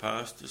there in the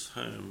pastor's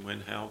home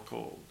when Hal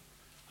called.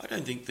 I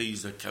don't think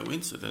these are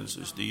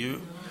coincidences, do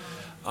you?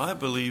 I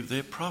believe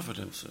they're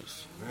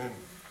providences. Amen.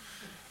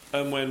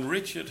 And when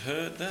Richard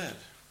heard that,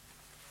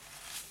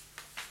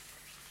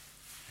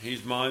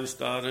 his mind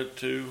started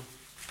to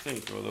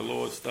think, or the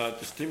Lord started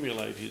to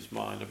stimulate his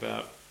mind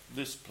about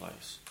this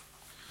place.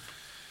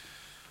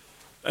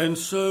 And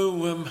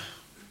so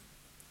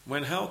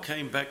when Hal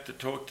came back to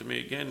talk to me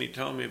again, he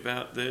told me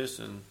about this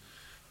and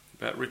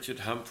about Richard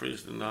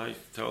Humphreys, and I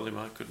told him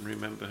I couldn't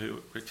remember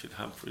who Richard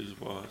Humphreys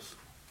was.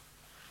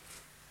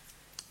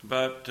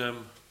 But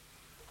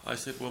I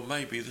said, well,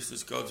 maybe this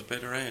is God's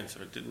better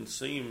answer. It didn't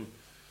seem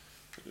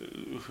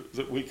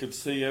that we could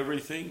see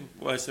everything.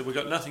 Well, I said, we've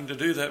got nothing to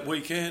do that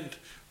weekend.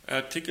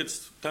 Our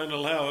tickets don't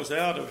allow us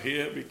out of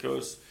here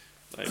because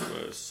there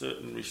were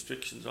certain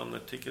restrictions on the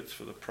tickets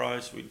for the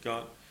price we'd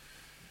got.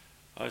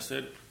 I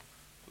said,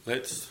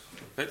 let's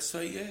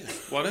say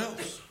yes. What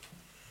else?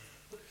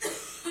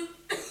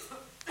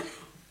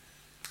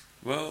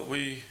 Well,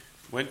 we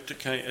went to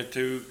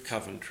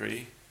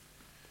Coventry,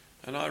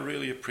 and I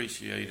really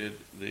appreciated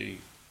the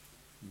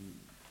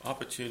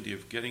opportunity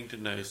of getting to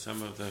know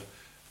some of the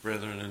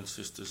brethren and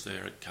sisters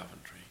there at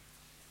Coventry.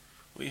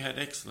 We had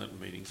excellent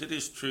meetings. It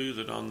is true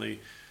that on the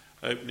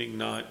opening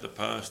night the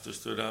pastor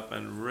stood up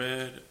and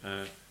read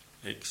an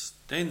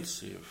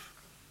extensive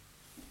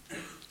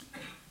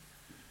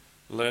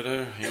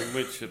letter in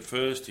which at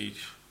first he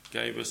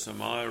gave us some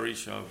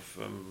Irish of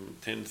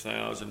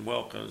 10,000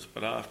 welcomes,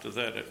 but after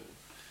that it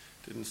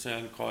didn't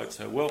sound quite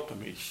so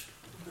welcome-ish.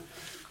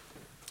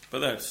 But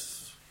that's...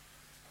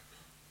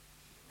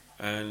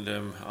 And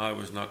I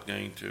was not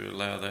going to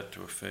allow that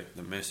to affect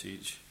the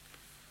message.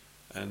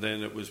 And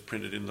then it was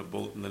printed in the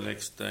bulletin the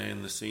next day,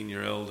 and the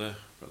senior elder,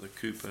 Brother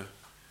Cooper,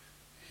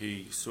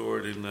 he saw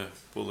it in the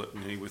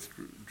bulletin, he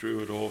withdrew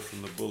it all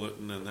from the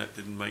bulletin, and that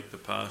didn't make the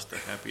pastor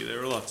happy.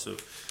 There are lots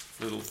of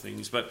little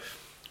things. But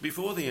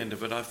before the end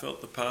of it, I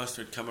felt the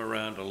pastor had come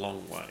around a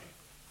long way.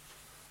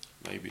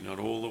 Maybe not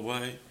all the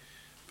way,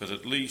 but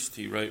at least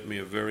he wrote me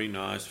a very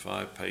nice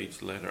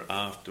 5-page letter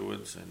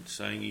afterwards and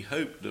saying he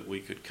hoped that we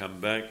could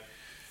come back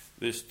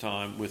this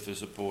time with the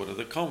support of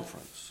the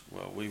conference.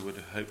 Well, we would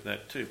have hoped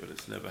that too, but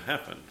it's never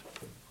happened.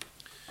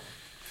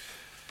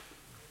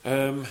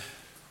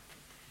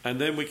 And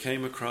then we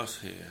came across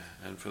here,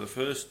 and for the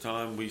first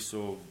time we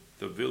saw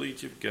the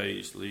village of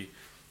Gazeley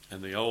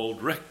and the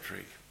old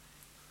rectory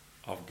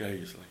of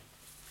Gazeley.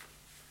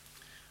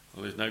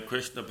 Well, there's no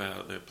question about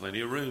it. There are plenty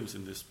of rooms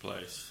in this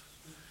place.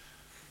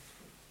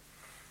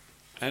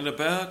 And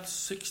about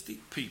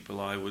 60 people,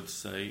 I would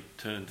say,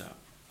 turned up.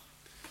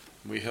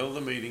 We held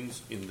the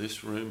meetings in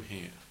this room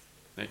here,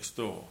 next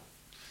door.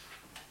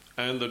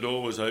 And the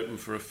door was open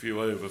for a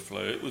few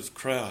overflow. It was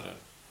crowded,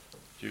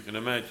 you can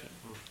imagine.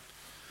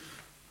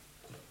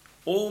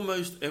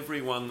 Almost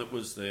everyone that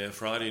was there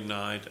Friday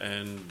night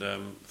and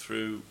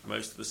through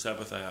most of the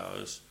Sabbath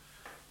hours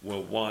were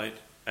white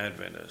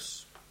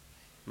Adventists.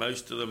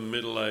 Most of them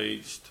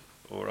middle-aged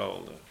or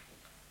older.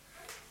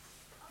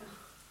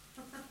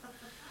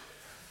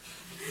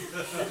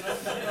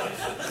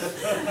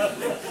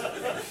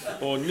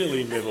 Or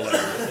nearly middle-aged.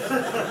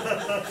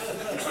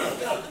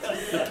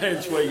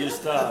 Depends where you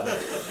start.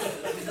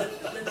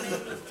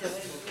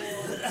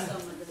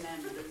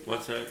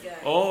 What's that?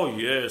 Oh,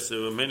 yes,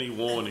 there were many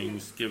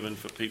warnings given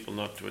for people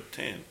not to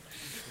attend.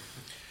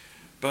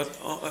 But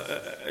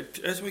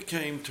as we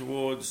came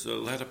towards the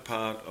latter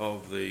part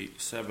of the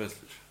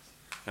Sabbath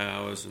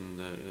hours and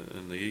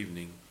the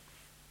evening,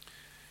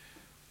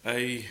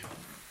 a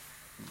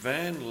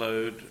van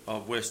load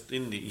of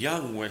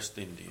young West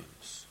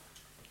Indians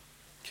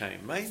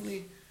came,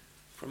 mainly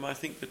from, I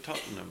think, the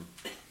Tottenham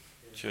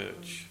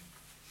church.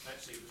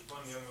 Actually, it was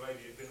one young lady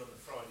who had been on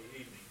the Friday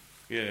evening.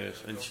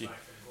 Yes, and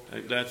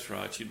that's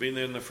right. She'd been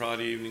there on the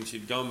Friday evening.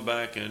 She'd gone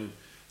back and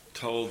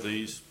told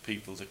these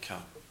people to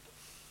come.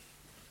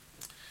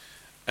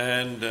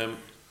 And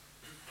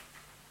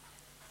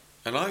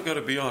I've got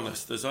to be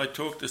honest, as I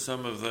talked to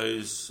some of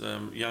those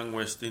young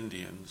West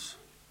Indians,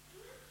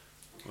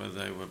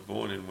 whether they were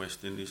born in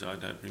West Indies, I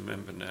don't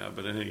remember now,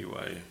 but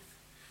anyway,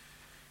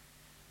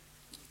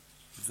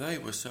 they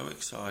were so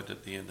excited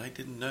at the end. They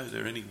didn't know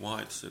there were any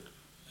whites that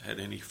had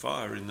any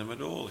fire in them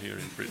at all here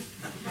in Britain.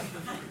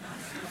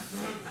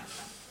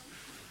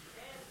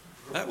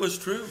 That was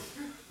true.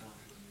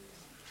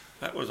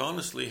 That was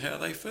honestly how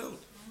they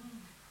felt.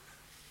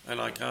 And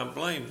I can't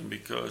blame them,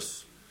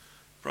 because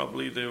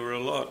probably there were a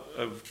lot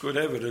of good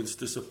evidence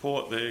to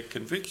support their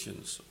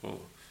convictions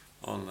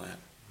on that.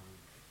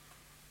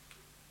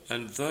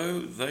 And though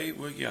they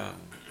were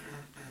young,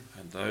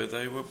 and though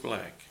they were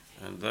black,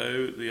 and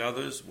though the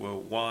others were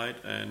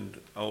white and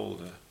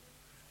older,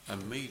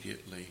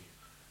 immediately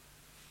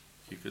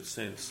you could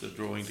sense the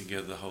drawing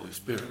together of the Holy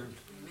Spirit. And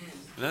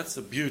that's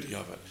the beauty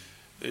of it.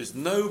 There's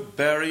no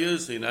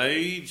barriers in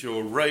age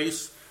or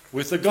race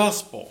with the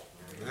gospel.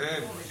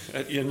 Amen.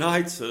 It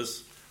unites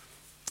us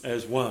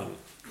as one.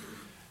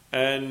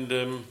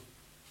 And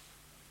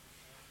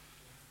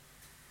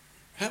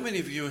how many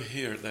of you are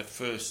here at that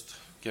first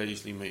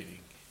Gazeley meeting?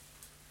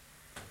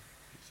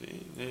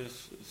 See,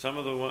 there's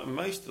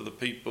most of the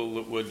people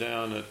that were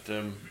down at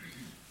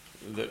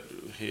that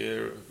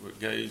here at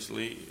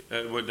Gazeley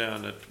were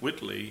down at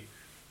Whitley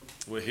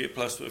were here,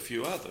 plus a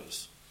few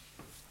others.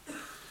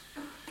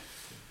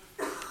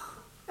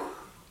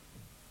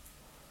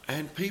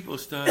 And people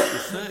started to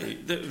say,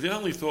 the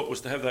only thought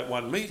was to have that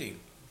one meeting.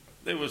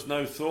 There was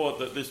no thought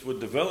that this would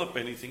develop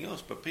anything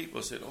else, but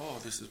people said, oh,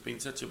 this has been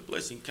such a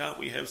blessing, can't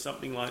we have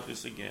something like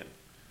this again?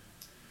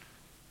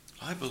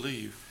 I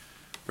believe,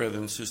 brothers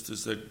and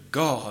sisters, that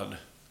God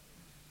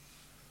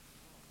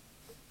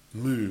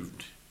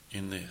moved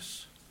in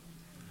this.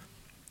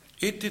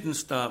 It didn't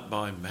start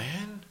by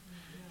man.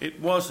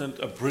 It wasn't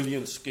a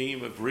brilliant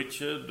scheme of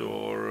Richard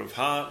or of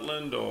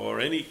Heartland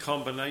or any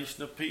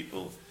combination of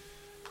people.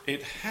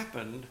 It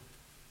happened,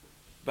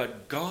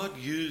 but God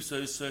used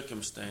those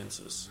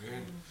circumstances.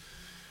 Amen.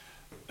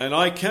 And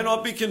I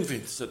cannot be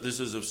convinced that this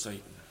is of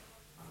Satan.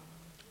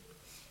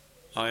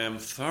 I am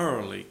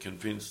thoroughly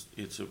convinced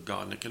it's of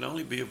God, and it can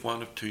only be of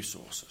one of two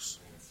sources.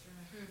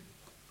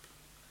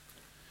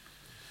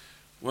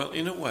 Well,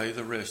 in a way,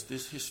 the rest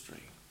is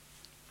history.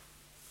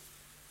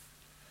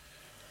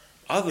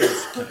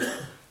 Others came.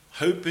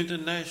 Hope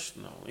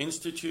International,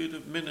 Institute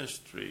of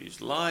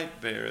Ministries,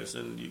 Light Bearers,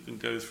 and you can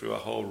go through a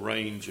whole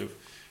range of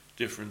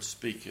different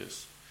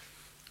speakers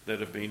that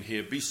have been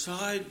here,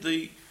 beside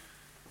the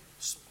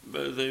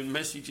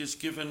messages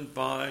given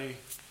by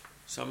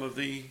some of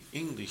the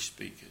English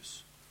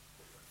speakers.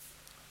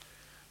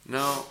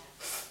 Now,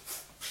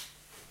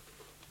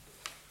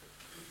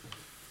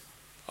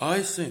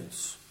 I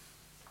sense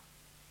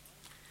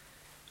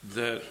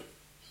that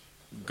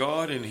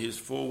God in his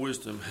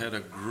forewisdom had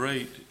a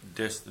great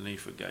destiny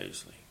for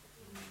Gazeley.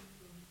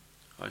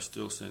 I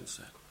still sense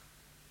that.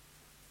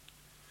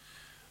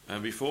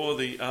 And before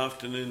the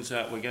afternoon's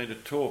out, we're going to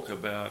talk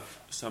about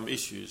some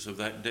issues of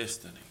that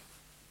destiny.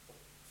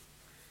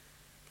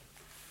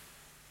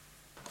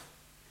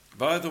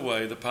 By the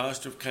way, the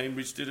pastor of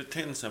Cambridge did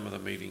attend some of the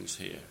meetings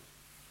here.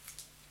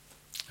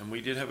 And we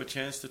did have a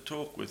chance to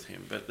talk with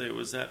him, but there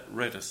was that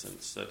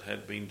reticence that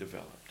had been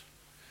developed.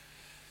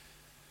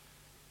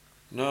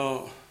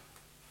 Now,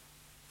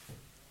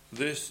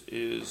 this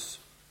is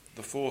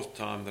the fourth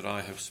time that I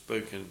have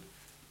spoken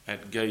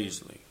at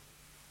Gazeley.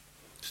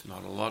 It's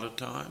not a lot of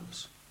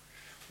times.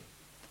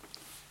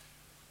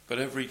 But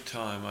every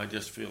time I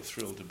just feel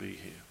thrilled to be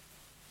here.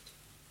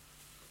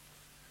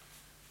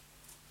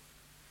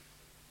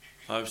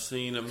 I've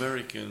seen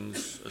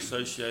Americans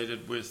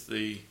associated with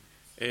the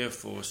Air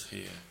Force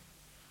here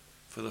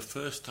for the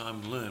first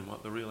time learn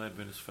what the real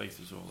Adventist faith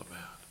is all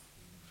about.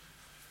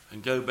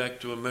 And go back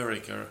to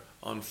America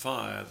on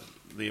fire,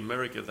 the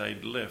America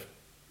they'd left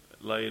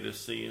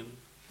Laodicean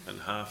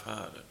and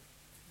half-hearted.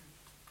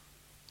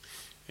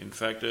 In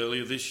fact,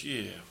 earlier this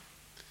year,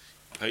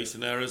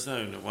 Payson,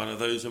 Arizona, one of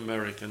those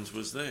Americans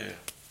was there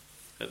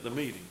at the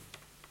meeting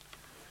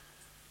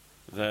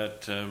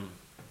that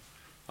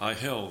I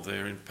held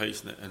there in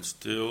Payson, and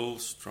still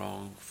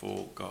strong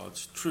for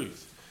God's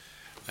truth.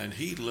 And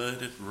he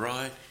learned it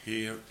right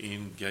here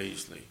in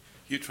Gazeley.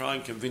 You try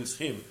and convince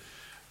him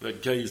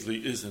that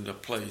Gazeley isn't a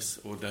place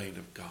ordained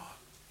of God.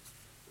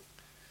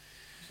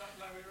 Is that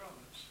Larry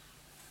Roberts?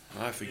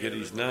 I forget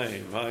his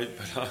name, but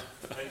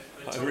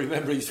I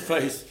remember his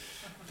face.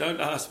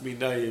 Don't ask me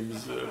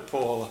names,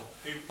 Paul.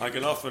 I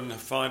can often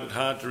find it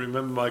hard to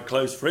remember my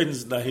close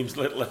friends' names,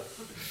 let alone.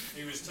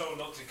 He was told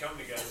not to come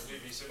to Gazeley.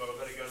 He said, well, I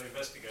better go and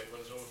investigate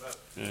what it's all about.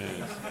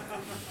 Yeah.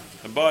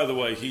 And by the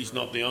way, he's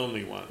not the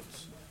only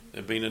ones.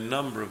 There have been a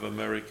number of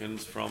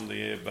Americans from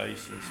the air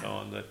base and so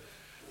on that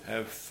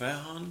have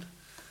found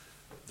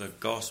the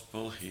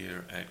gospel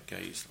here at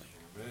Gazeley.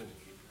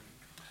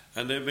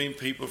 And there have been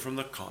people from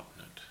the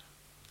continent.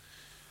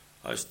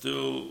 I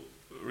still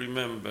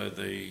remember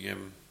the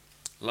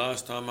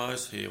last time I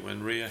was here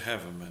when Rhea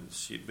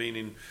Havermans, she'd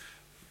been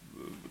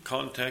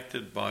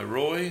contacted by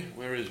Roy.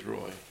 Where is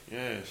Roy?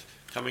 Yes.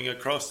 Coming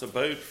across the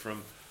boat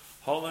from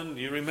Holland.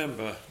 You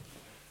remember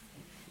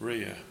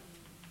Rhea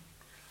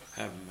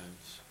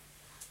Havermans.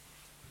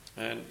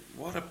 And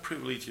what a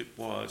privilege it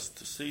was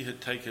to see her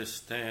take a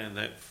stand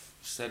that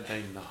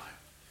Saturday night.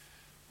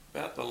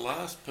 About the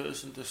last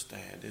person to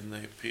stand in the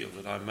appeal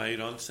that I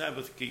made on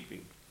Sabbath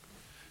keeping.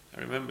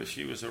 I remember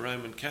she was a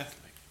Roman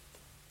Catholic.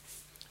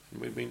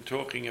 And we've been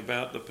talking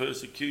about the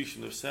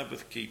persecution of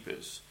Sabbath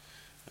keepers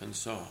and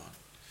so on.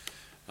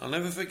 I'll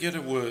never forget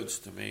her words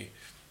to me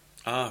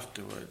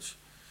afterwards.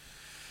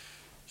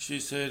 She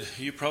said,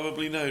 you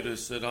probably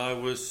noticed that I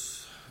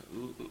was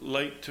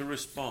late to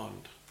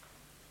respond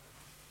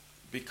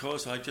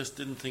because I just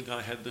didn't think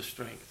I had the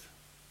strength.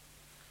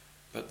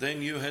 But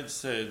then you had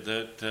said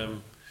that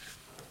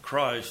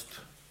Christ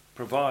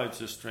provides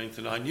the strength,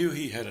 and I knew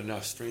he had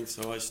enough strength,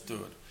 so I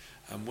stood.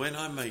 And when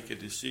I make a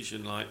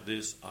decision like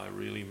this, I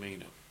really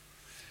mean it.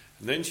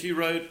 And then she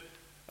wrote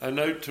a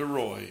note to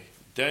Roy.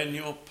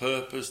 Daniel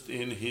purposed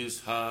in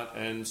his heart,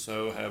 and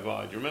so have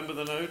I. Do you remember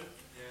the note?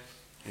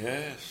 Yes.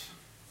 Yes.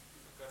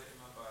 I've got it in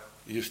my Bible.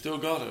 You've still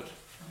got it?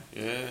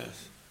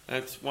 Yes.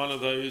 That's one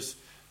of those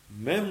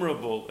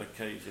memorable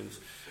occasions.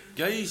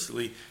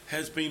 Gazeley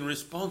has been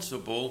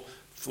responsible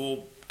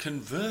for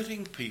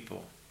converting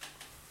people,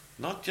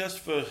 not just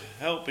for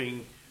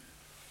helping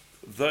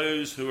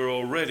those who are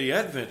already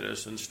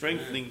Adventists and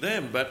strengthening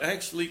them, but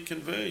actually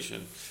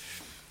conversion.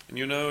 And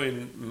you know,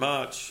 in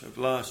March of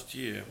last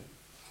year,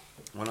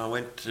 when I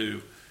went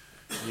to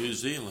New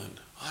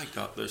Zealand, I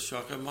got the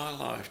shock of my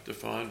life to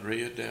find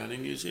Rhea down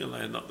in New Zealand.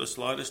 I had not the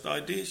slightest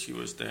idea she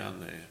was down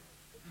there.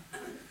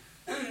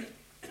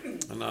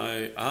 And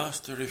I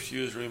asked her if she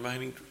was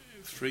remaining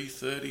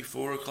 3:30,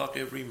 4 o'clock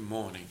every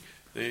morning.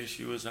 There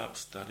she was up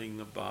studying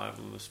the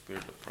Bible and the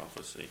spirit of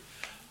prophecy.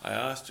 I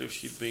asked her if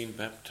she'd been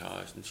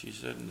baptized, and she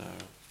said no.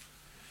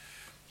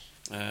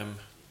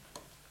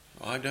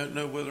 I don't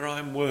know whether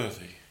I'm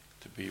worthy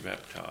to be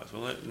baptized.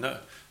 Well, no,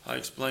 I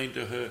explained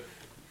to her,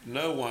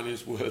 no one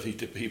is worthy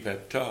to be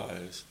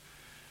baptized.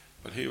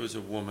 But here was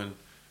a woman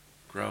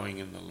growing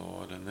in the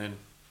Lord. And then,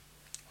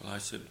 well, I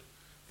said,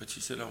 but she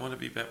said, I want to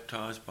be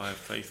baptized by a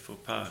faithful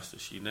pastor.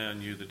 She now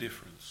knew the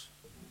difference.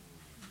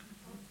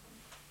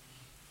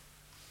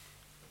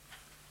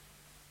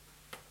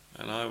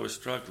 And I was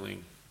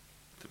struggling,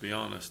 to be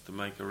honest, to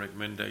make a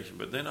recommendation.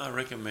 But then I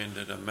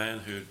recommended a man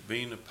who had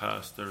been a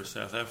pastor, a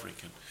South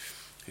African.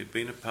 He'd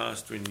been a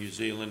pastor in New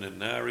Zealand and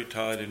now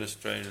retired in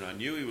Australia, and I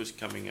knew he was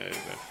coming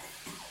over.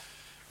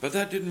 But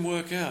that didn't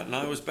work out, and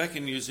I was back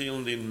in New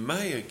Zealand in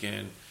May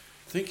again,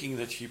 thinking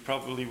that she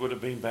probably would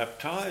have been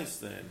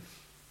baptized then.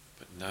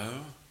 But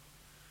no,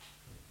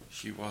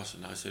 she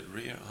wasn't. I said,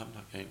 Rhea, I'm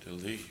not going to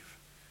leave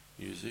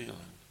New Zealand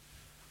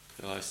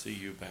till I see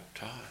you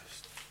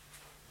baptized.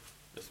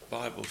 The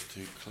Bible's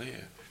too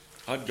clear.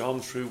 I'd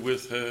gone through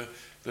with her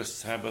the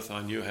Sabbath.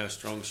 I knew how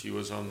strong she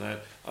was on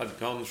that. I'd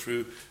gone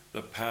through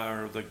the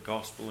power of the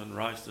gospel and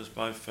righteousness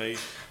by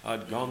faith.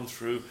 I'd gone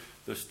through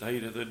the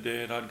state of the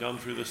dead. I'd gone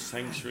through the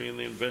sanctuary and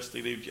the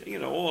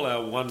investigative, all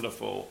our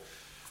wonderful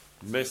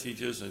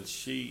messages, and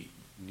she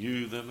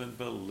knew them and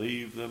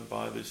believed them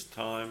by this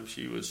time.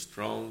 She was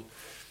strong.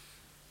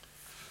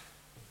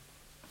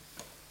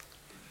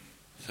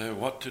 So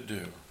what to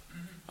do?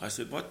 I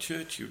said, what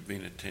church you've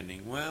been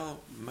attending?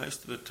 Well,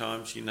 most of the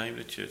time she named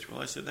a church. Well,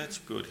 I said, that's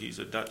good. He's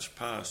a Dutch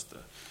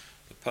pastor.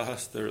 The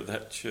pastor of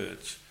that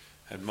church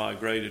had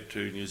migrated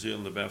to New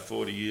Zealand about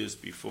 40 years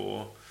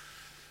before,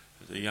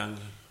 as a young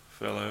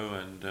fellow,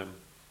 and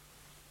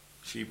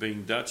she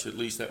being Dutch, at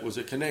least that was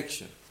a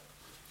connection.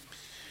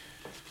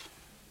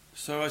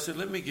 So I said,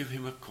 let me give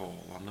him a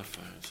call on the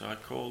phone. So I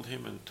called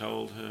him and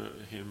told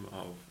him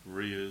of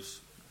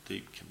Ria's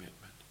deep commitment.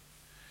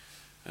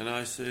 And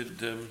I said,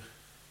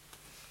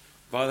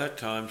 by that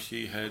time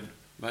she had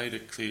made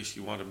it clear she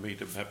wanted me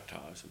to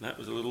baptise, and that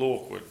was a little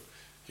awkward.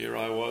 Here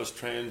I was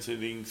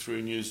transiting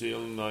through New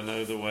Zealand. I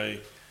know the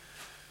way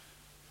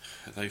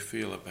they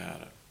feel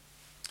about it.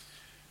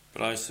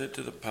 But I said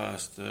to the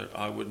pastor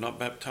I would not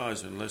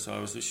baptise her unless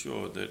I was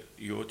assured that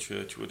your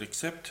church would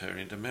accept her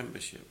into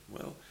membership.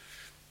 Well,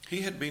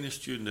 he had been a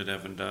student at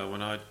Avondale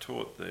when I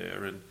taught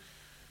there, and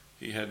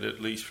he had,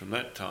 at least from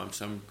that time,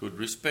 some good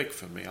respect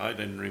for me. I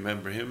didn't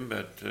remember him,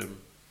 but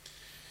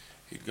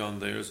he'd gone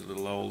there as a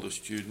little older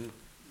student,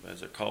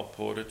 as a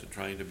colporteur, to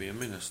train to be a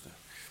minister.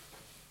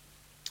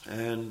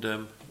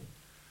 And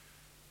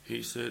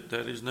he said,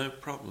 that is no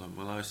problem.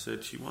 Well, I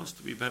said, she wants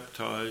to be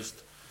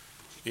baptised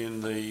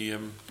in the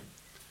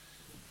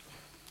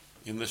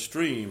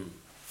stream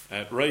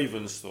at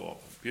Ravensthorpe,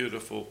 a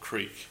beautiful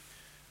creek,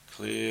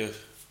 clear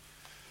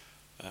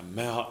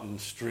mountain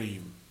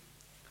stream.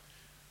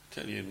 I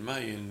tell you, in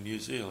May in New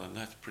Zealand,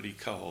 that's pretty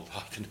cold,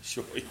 I can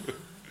assure you.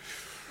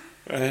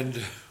 And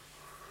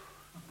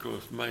of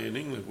course, May in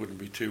England wouldn't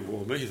be too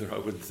warm either, I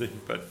wouldn't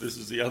think, but this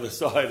is the other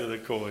side of the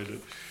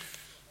coin.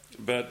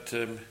 But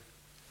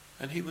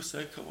and he was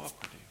so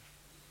cooperative.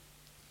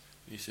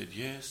 He said,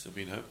 yes, there'll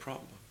be no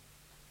problem.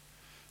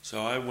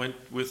 So I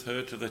went with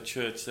her to the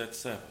church that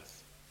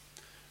Sabbath.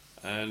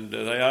 And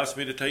they asked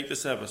me to take the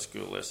Sabbath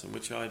school lesson,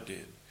 which I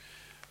did.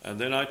 And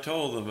then I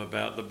told them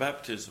about the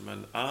baptism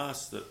and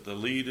asked that the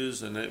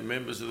leaders and the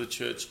members of the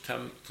church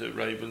come to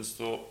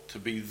Ravensthorpe to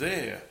be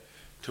there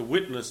to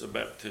witness a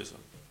baptism.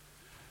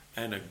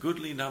 And a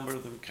goodly number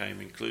of them came,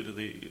 including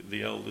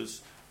the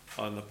elders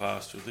and the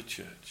pastor of the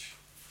church.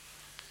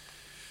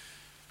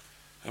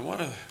 And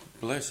what a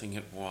blessing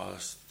it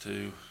was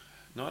to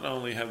not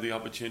only have the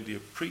opportunity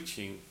of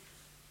preaching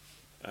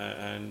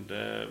and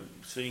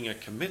seeing a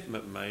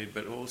commitment made,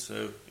 but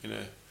also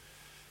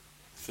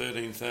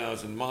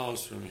 13,000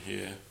 miles from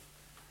here,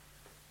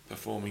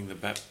 performing the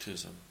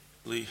baptism.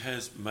 He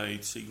has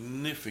made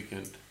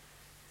significant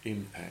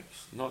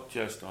impacts, not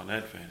just on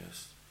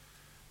Adventists,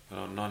 but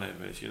on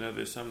non-Adventists.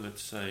 There's some that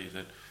say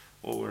that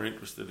all we're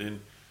interested in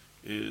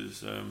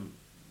is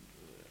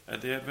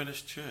at the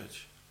Adventist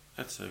church.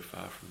 That's so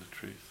far from the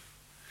truth.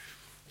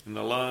 In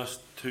the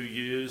last 2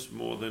 years,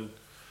 more than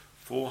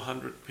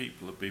 400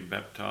 people have been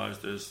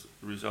baptised as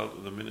a result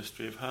of the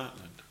ministry of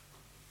Heartland.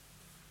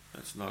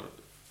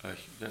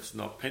 That's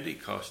not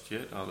Pentecost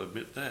yet, I'll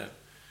admit that.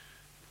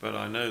 But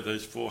I know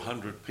those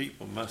 400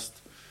 people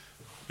must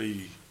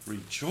be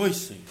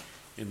rejoicing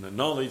in the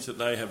knowledge that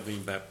they have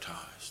been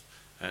baptised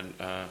and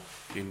are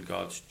in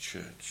God's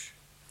church.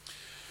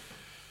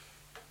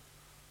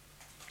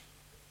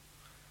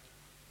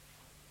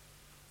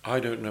 I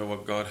don't know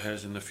what God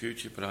has in the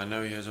future, but I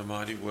know he has a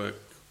mighty work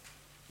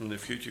in the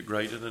future,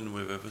 greater than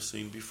we've ever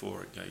seen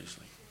before at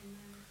Gazeley.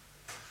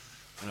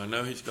 And I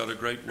know he's got a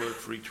great work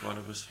for each one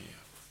of us here.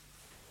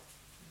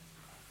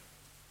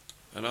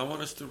 And I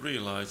want us to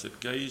realise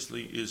that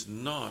Gazeley is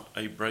not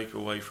a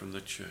breakaway from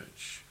the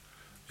church.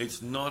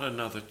 It's not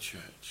another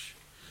church.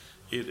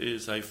 It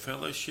is a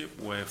fellowship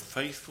where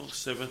faithful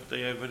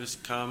Seventh-day Adventists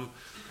come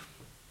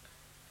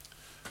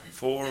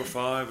 4 or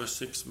 5 or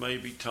 6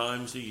 maybe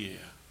times a year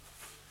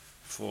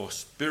for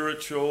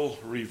spiritual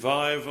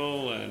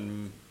revival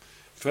and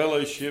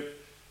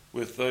fellowship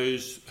with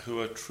those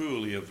who are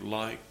truly of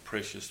like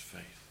precious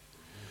faith.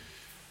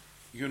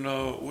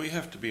 We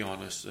have to be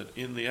honest that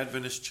in the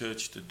Adventist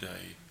church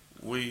today,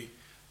 we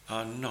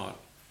are not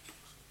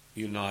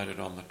united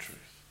on the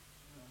truth.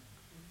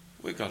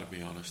 We've got to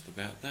be honest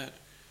about that.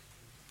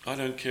 I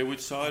don't care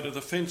which side of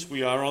the fence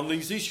we are on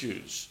these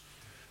issues.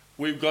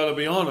 We've got to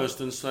be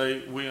honest and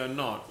say we are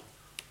not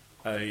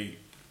a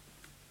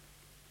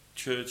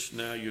church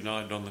now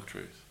united on the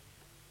truth.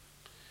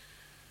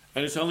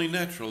 And it's only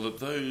natural that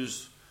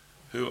those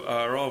who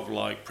are of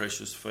like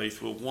precious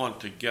faith will want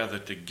to gather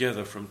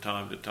together from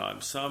time to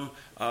time. Some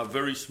are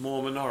very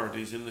small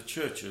minorities in the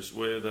churches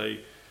where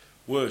they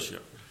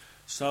worship.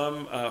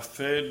 Some are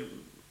fed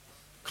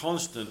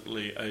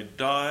constantly a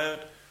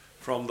diet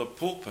from the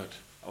pulpit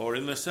or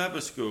in the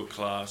Sabbath school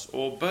class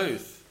or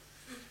both,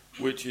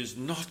 which is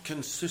not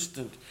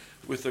consistent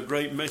with the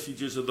great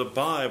messages of the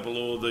Bible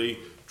or the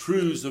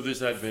truths of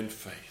this Advent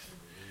faith.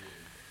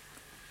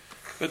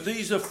 But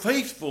these are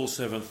faithful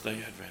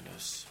Seventh-day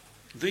Adventists.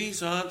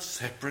 These aren't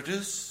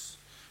separatists.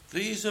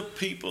 These are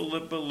people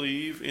that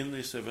believe in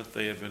the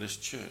Seventh-day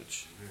Adventist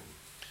church.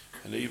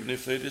 And even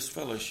if they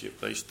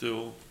disfellowship, they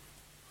still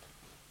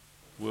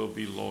will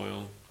be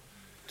loyal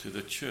to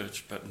the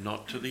church, but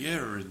not to the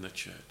error in the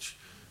church,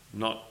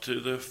 not to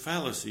the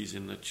fallacies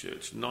in the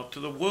church, not to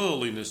the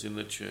worldliness in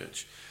the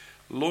church.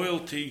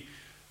 Loyalty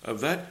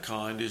of that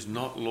kind is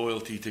not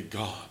loyalty to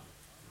God.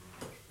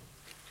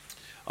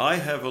 I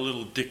have a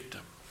little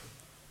dictum.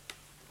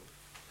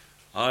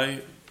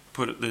 I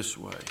put it this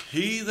way.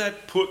 He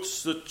that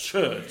puts the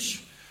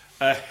church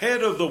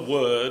ahead of the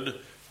word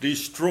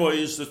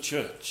destroys the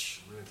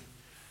church.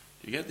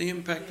 Do you get the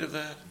impact of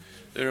that?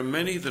 There are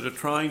many that are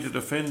trying to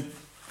defend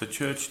the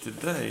church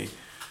today,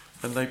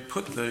 and they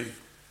put the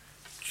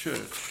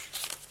church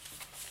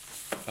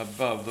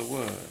above the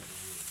word.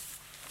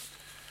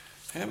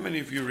 How many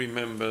of you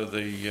remember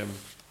the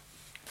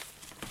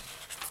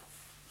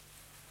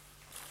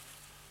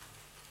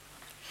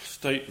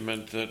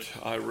statement that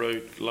I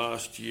wrote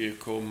last year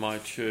called "My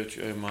Church,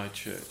 Oh My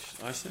Church"?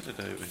 I sent it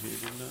over here,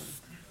 didn't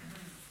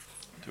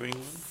I? To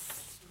England?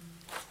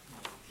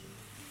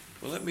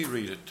 Well, let me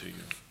read it to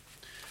you.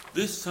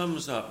 This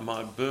sums up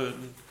my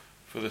burden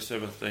for the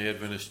Seventh-day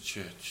Adventist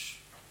Church.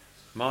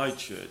 My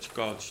church,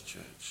 God's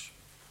church.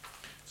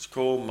 It's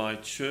called "My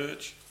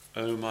Church,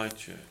 Oh My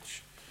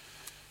Church."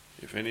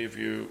 If any of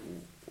you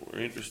are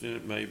interested in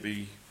it,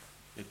 maybe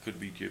it could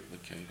be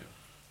duplicated.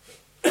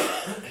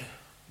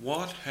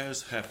 What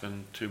has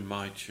happened to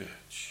my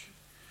church?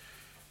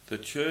 The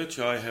church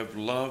I have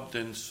loved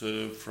and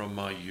served from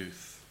my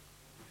youth.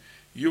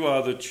 You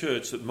are the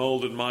church that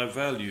moulded my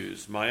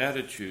values, my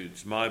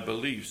attitudes, my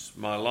beliefs,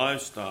 my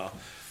lifestyle,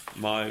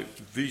 my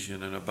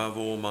vision, and above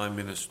all, my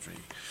ministry.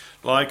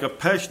 Like a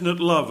passionate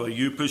lover,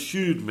 you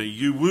pursued me,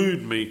 you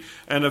wooed me,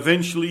 and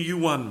eventually you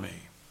won me.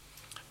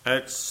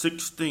 At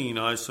 16,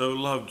 I so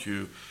loved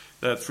you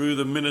that through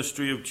the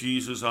ministry of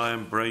Jesus, I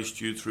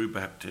embraced you through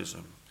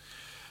baptism.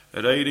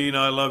 At 18,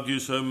 I loved you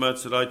so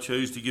much that I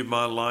chose to give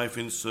my life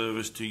in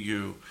service to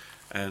you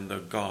and the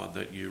God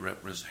that you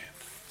represent.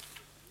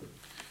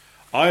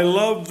 I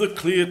loved the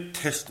clear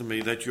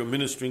testimony that your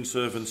ministering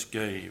servants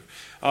gave.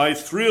 I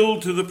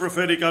thrilled to the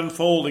prophetic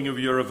unfolding of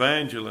your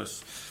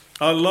evangelists.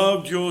 I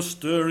loved your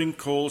stirring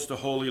calls to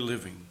holy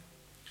living.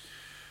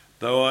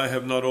 Though I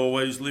have not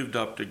always lived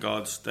up to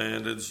God's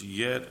standards,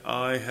 yet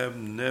I have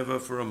never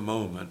for a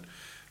moment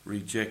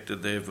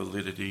rejected their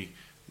validity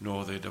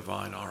nor their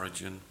divine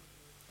origin.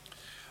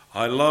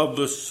 I love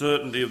the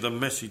certainty of the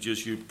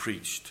messages you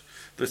preached,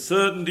 the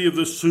certainty of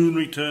the soon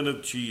return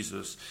of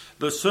Jesus,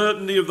 the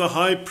certainty of the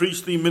high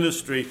priestly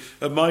ministry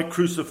of my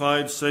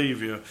crucified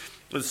Saviour,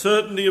 the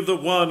certainty of the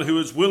one who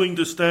is willing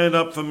to stand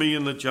up for me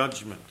in the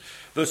judgment,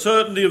 the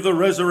certainty of the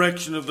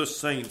resurrection of the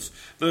saints,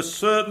 the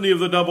certainty of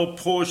the double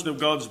portion of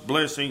God's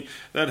blessing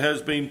that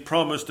has been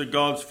promised to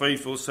God's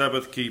faithful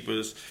Sabbath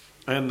keepers,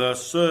 and the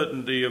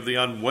certainty of the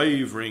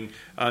unwavering,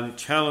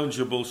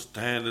 unchallengeable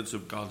standards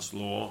of God's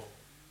law.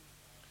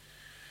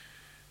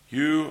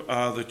 You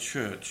are the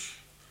church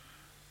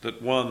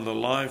that won the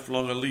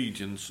lifelong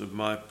allegiance of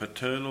my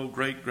paternal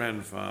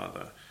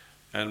great-grandfather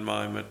and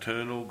my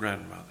maternal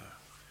grandmother.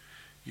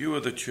 You are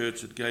the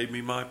church that gave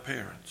me my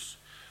parents,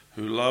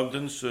 who loved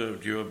and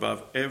served you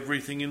above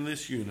everything in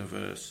this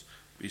universe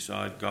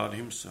beside God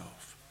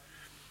himself.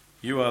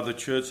 You are the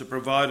church that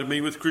provided me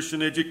with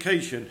Christian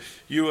education.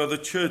 You are the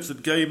church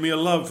that gave me a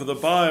love for the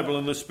Bible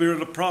and the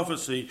spirit of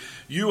prophecy.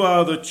 You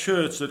are the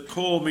church that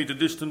called me to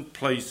distant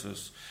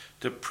places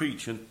to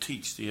preach and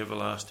teach the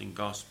everlasting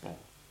gospel.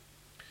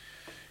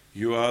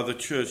 You are the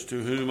church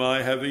to whom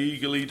I have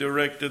eagerly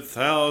directed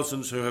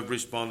thousands who have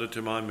responded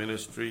to my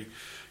ministry.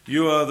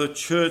 You are the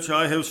church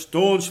I have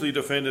staunchly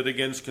defended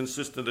against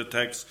consistent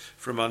attacks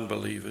from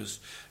unbelievers.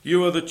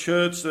 You are the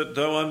church that,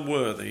 though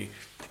unworthy,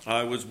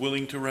 I was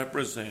willing to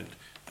represent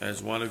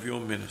as one of your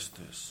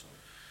ministers.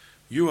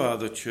 You are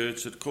the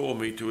church that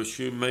called me to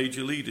assume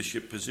major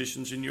leadership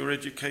positions in your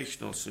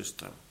educational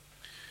system.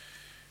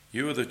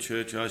 You are the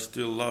church I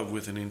still love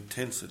with an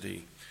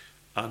intensity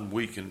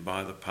unweakened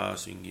by the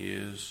passing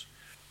years.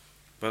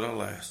 But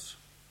alas,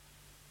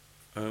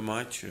 oh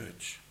my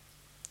church,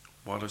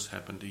 what has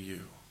happened to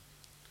you?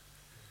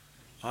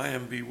 I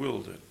am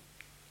bewildered.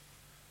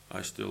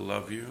 I still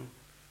love you.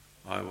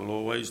 I will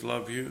always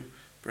love you.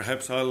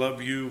 Perhaps I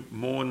love you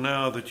more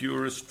now that you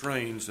are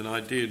estranged than I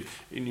did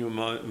in your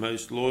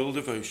most loyal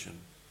devotion.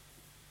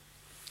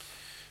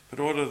 But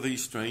what are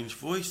these strange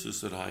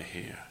voices that I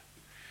hear?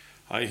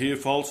 I hear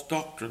false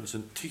doctrines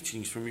and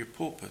teachings from your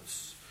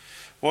pulpits.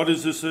 What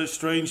is this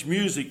strange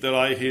music that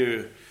I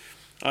hear?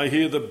 I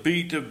hear the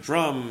beat of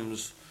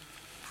drums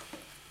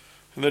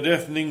and the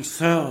deafening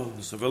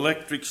sounds of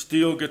electric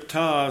steel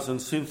guitars and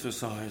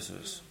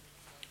synthesizers.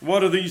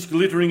 What are these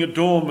glittering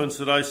adornments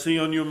that I see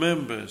on your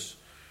members?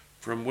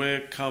 From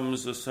where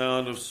comes the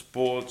sound of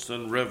sports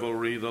and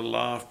revelry, the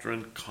laughter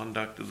and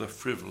conduct of the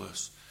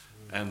frivolous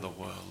and the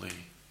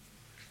worldly?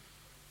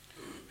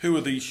 Who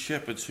are these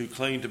shepherds who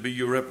claim to be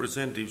your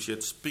representatives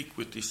yet speak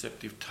with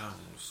deceptive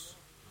tongues?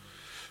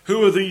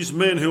 Who are these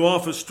men who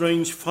offer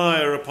strange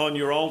fire upon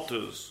your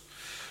altars?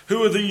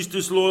 Who are these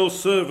disloyal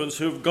servants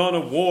who have gone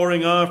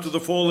a-warring after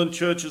the fallen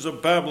churches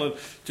of Babylon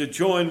to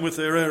join with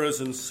their errors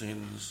and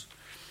sins?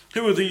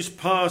 Who are these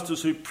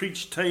pastors who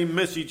preach tame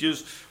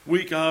messages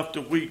week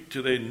after week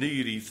to their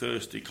needy,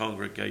 thirsty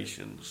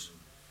congregations?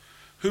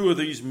 Who are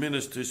these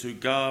ministers who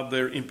garb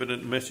their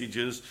impotent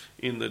messages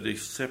in the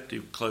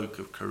deceptive cloak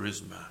of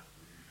charisma?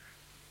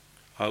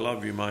 I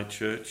love you, my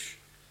church.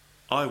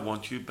 I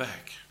want you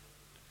back.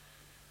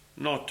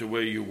 not to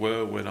where you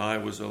were when I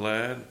was a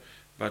lad,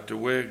 but to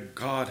where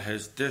God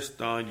has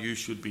destined you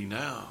should be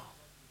now.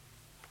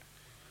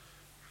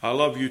 I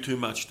love you too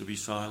much to be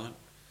silent.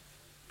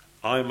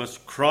 I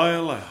must cry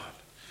aloud.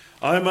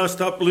 I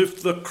must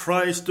uplift the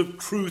Christ of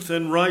truth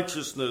and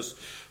righteousness,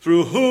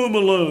 through whom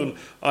alone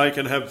I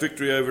can have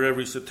victory over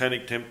every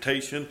satanic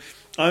temptation.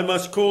 I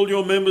must call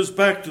your members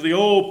back to the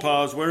old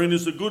paths wherein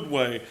is the good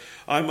way.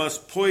 I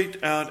must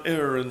point out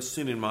error and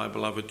sin in my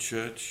beloved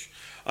church.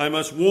 I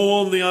must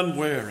warn the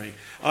unwary.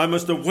 I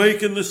must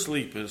awaken the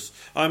sleepers.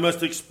 I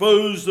must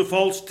expose the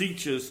false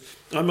teachers.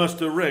 I must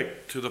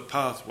direct to the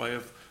pathway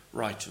of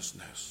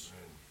righteousness.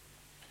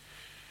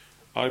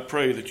 I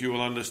pray that you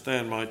will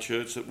understand, my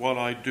church, that what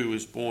I do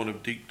is born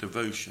of deep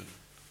devotion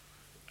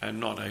and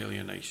not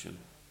alienation.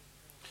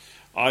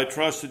 I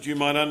trust that you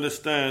might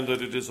understand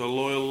that it is a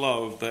loyal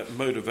love that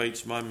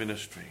motivates my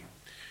ministry.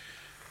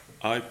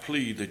 I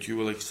plead that you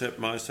will accept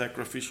my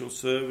sacrificial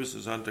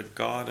services unto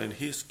God and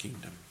his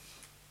kingdom.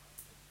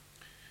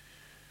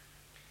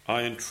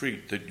 I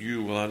entreat that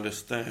you will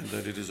understand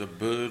that it is a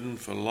burden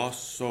for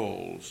lost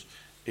souls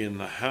in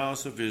the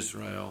house of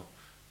Israel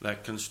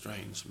that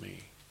constrains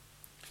me.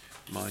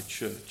 My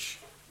church,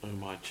 oh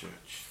my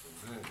church.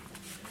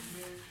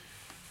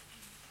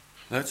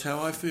 That's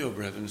how I feel,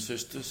 brethren and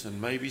sisters, and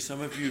maybe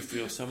some of you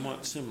feel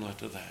somewhat similar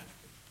to that.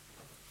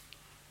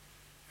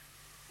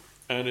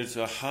 And it's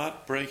a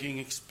heartbreaking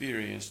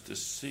experience to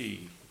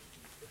see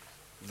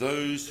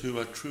those who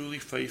are truly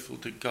faithful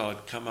to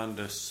God come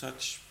under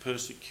such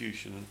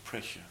persecution and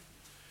pressure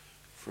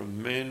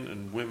from men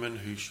and women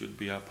who should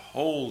be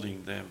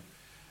upholding them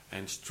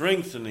and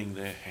strengthening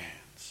their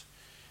hands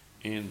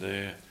in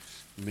their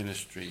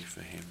ministry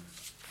for him.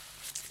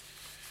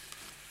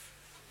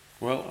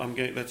 Well,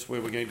 that's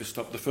where we're going to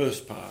stop the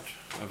first part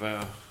of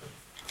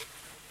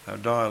our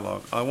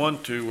dialogue. I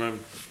want to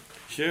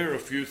share a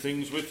few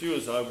things with you,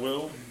 as I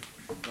will,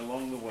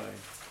 along the way.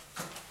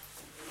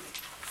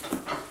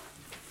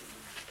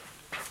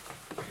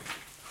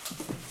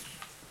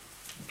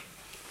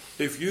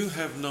 If you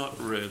have not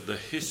read the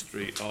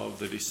history of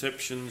the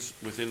deceptions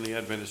within the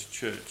Adventist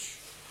Church,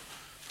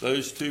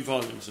 those 2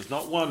 volumes, it's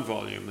not 1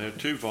 volume, there are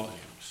 2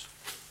 volumes.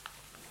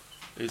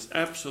 It's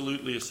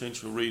absolutely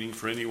essential reading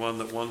for anyone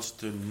that wants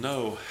to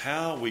know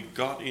how we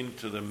got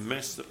into the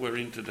mess that we're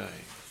in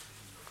today.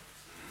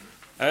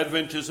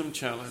 Adventism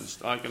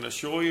Challenged. I can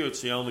assure you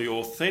it's the only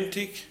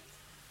authentic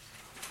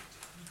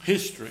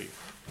history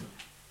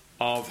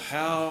of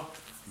how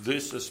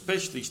this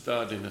especially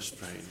started in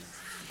Australia.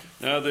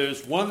 Now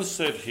there's one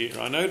set here.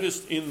 I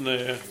noticed in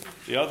there,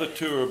 the other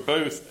 2 are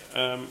both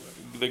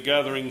The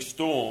Gathering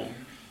Storm.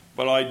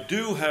 But I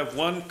do have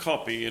 1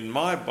 copy in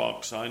my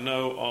box, I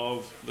know,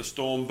 of The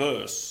Storm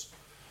Bursts.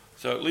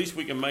 So at least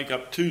we can make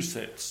up 2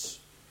 sets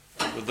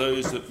for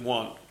those that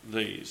want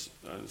these.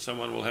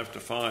 Someone will have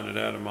to find it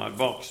out of my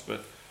box,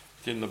 but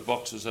it's in the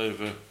boxes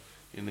over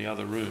in the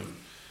other room.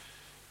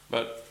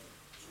 But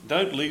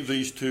don't leave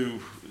these 2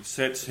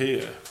 sets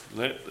here.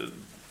 Let at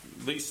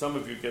least some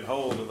of you get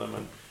hold of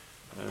them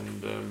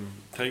and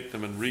take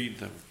them and read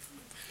them.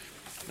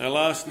 Now,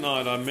 last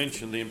night I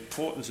mentioned the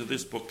importance of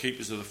this book,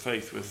 Keepers of the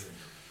Faith. With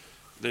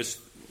this,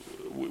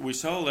 we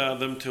sold out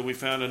of them till we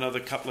found another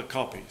couple of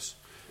copies.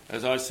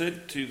 As I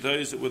said to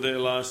those that were there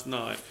last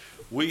night,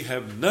 we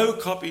have no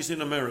copies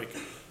in America.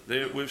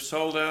 We've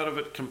sold out of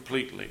it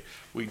completely.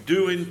 We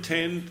do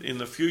intend in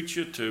the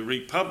future to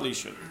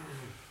republish it,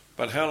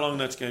 but how long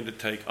that's going to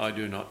take, I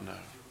do not know.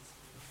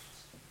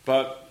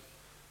 But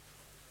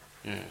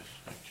yes,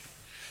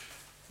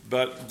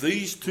 but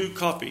these 2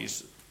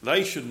 copies,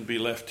 they shouldn't be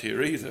left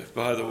here either,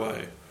 by the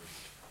way.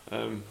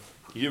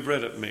 You've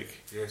read it, Mick.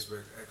 Yes,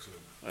 excellent.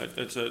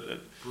 It's a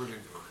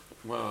brilliant book.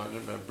 Well, I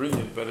don't know,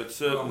 brilliant, but it's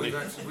certainly...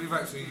 Well, we've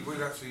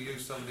actually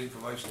used some of the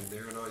information in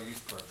there in our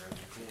youth program in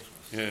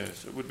Portsmouth.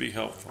 Yes, it would be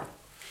helpful.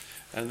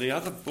 And the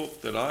other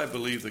book that I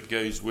believe that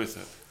goes with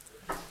it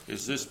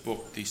is this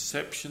book,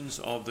 Deceptions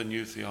of the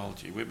New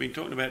Theology. We've been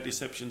talking about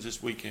deceptions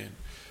this weekend.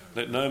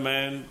 Let no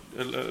man,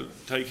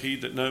 take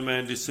heed that no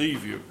man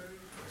deceive you.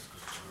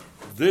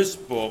 This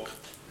book,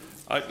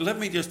 let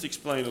me just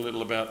explain a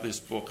little about this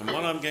book. And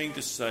what I'm going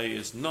to say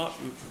is not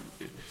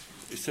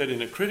said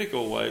in a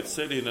critical way, it's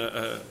said in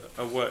a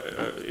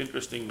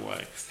interesting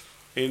way.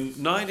 In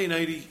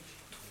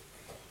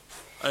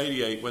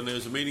 1988, when there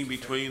was a meeting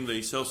between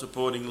the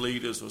self-supporting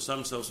leaders, or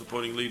some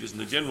self-supporting leaders, in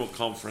the General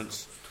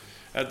Conference,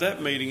 at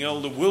that meeting,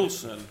 Elder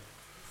Wilson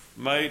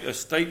made a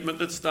statement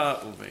that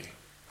startled me.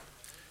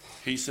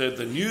 He said,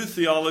 "The new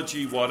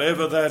theology,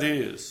 whatever that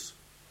is."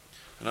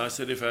 And I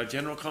said, if our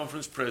General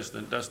Conference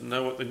president doesn't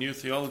know what the new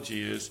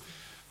theology is,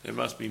 there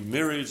must be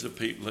myriads of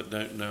people that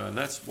don't know. And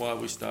that's why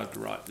we started to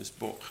write this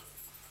book.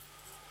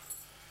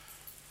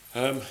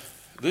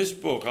 This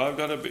book, I've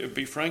got to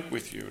be frank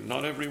with you,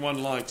 not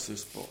everyone likes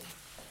this book.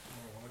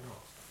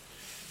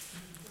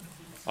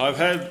 I've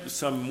had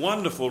some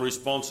wonderful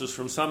responses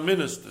from some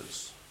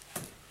ministers.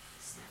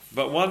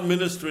 But one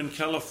minister in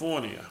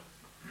California,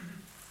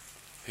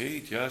 he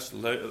just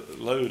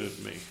loaded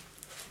me.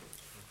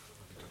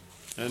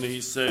 And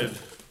he said,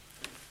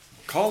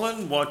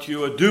 Colin, what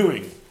you are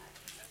doing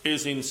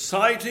is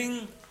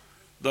inciting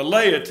the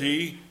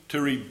laity to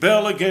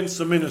rebel against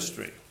the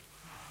ministry.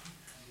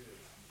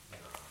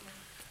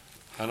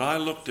 And I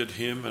looked at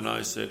him and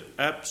I said,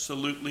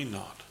 absolutely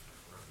not.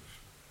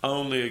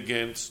 Only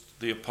against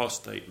the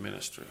apostate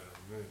ministry.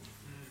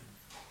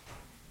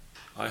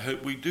 I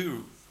hope we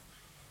do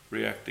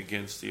react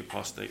against the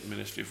apostate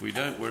ministry. If we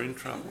don't, we're in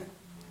trouble.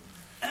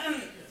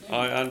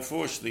 I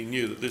unfortunately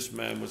knew that this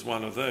man was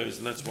one of those,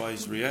 and that's why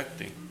he's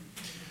reacting.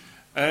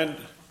 And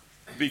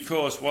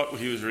because what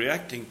he was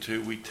reacting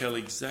to, we tell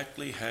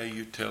exactly how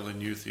you tell a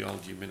new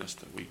theology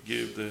minister. We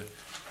give the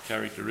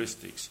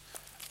characteristics.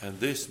 And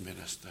this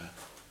minister,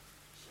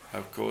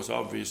 of course,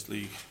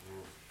 obviously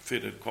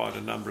fitted quite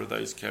a number of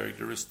those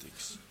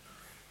characteristics.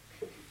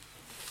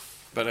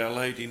 But our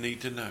lady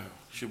need to know.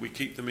 Should we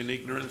keep them in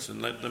ignorance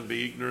and let them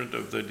be ignorant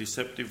of the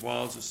deceptive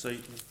wiles of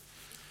Satan?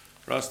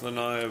 Russell and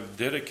I have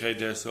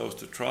dedicated ourselves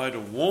to try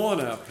to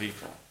warn our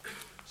people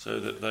so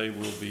that they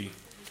will be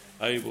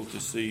able to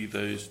see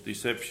those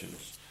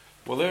deceptions.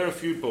 Well, there are a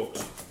few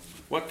books.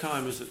 What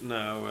time is it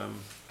now?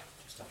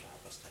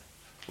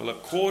 Well,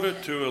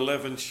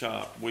 11:45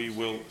 sharp, we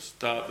will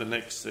start the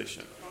next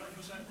session.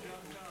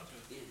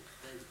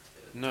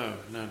 No.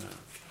 It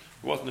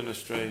wasn't an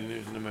Australian, it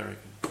was an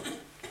American.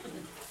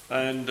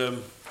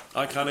 And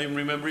I can't even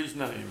remember his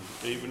name,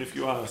 even if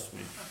you ask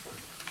me.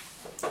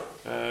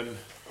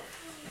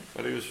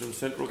 But he was from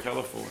Central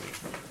California.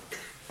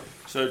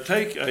 So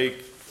take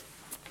a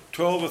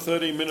 12 or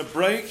 13 minute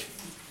break,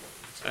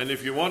 and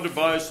if you want to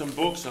buy some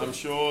books, I'm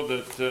sure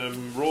that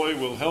Roy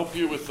will help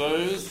you with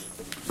those.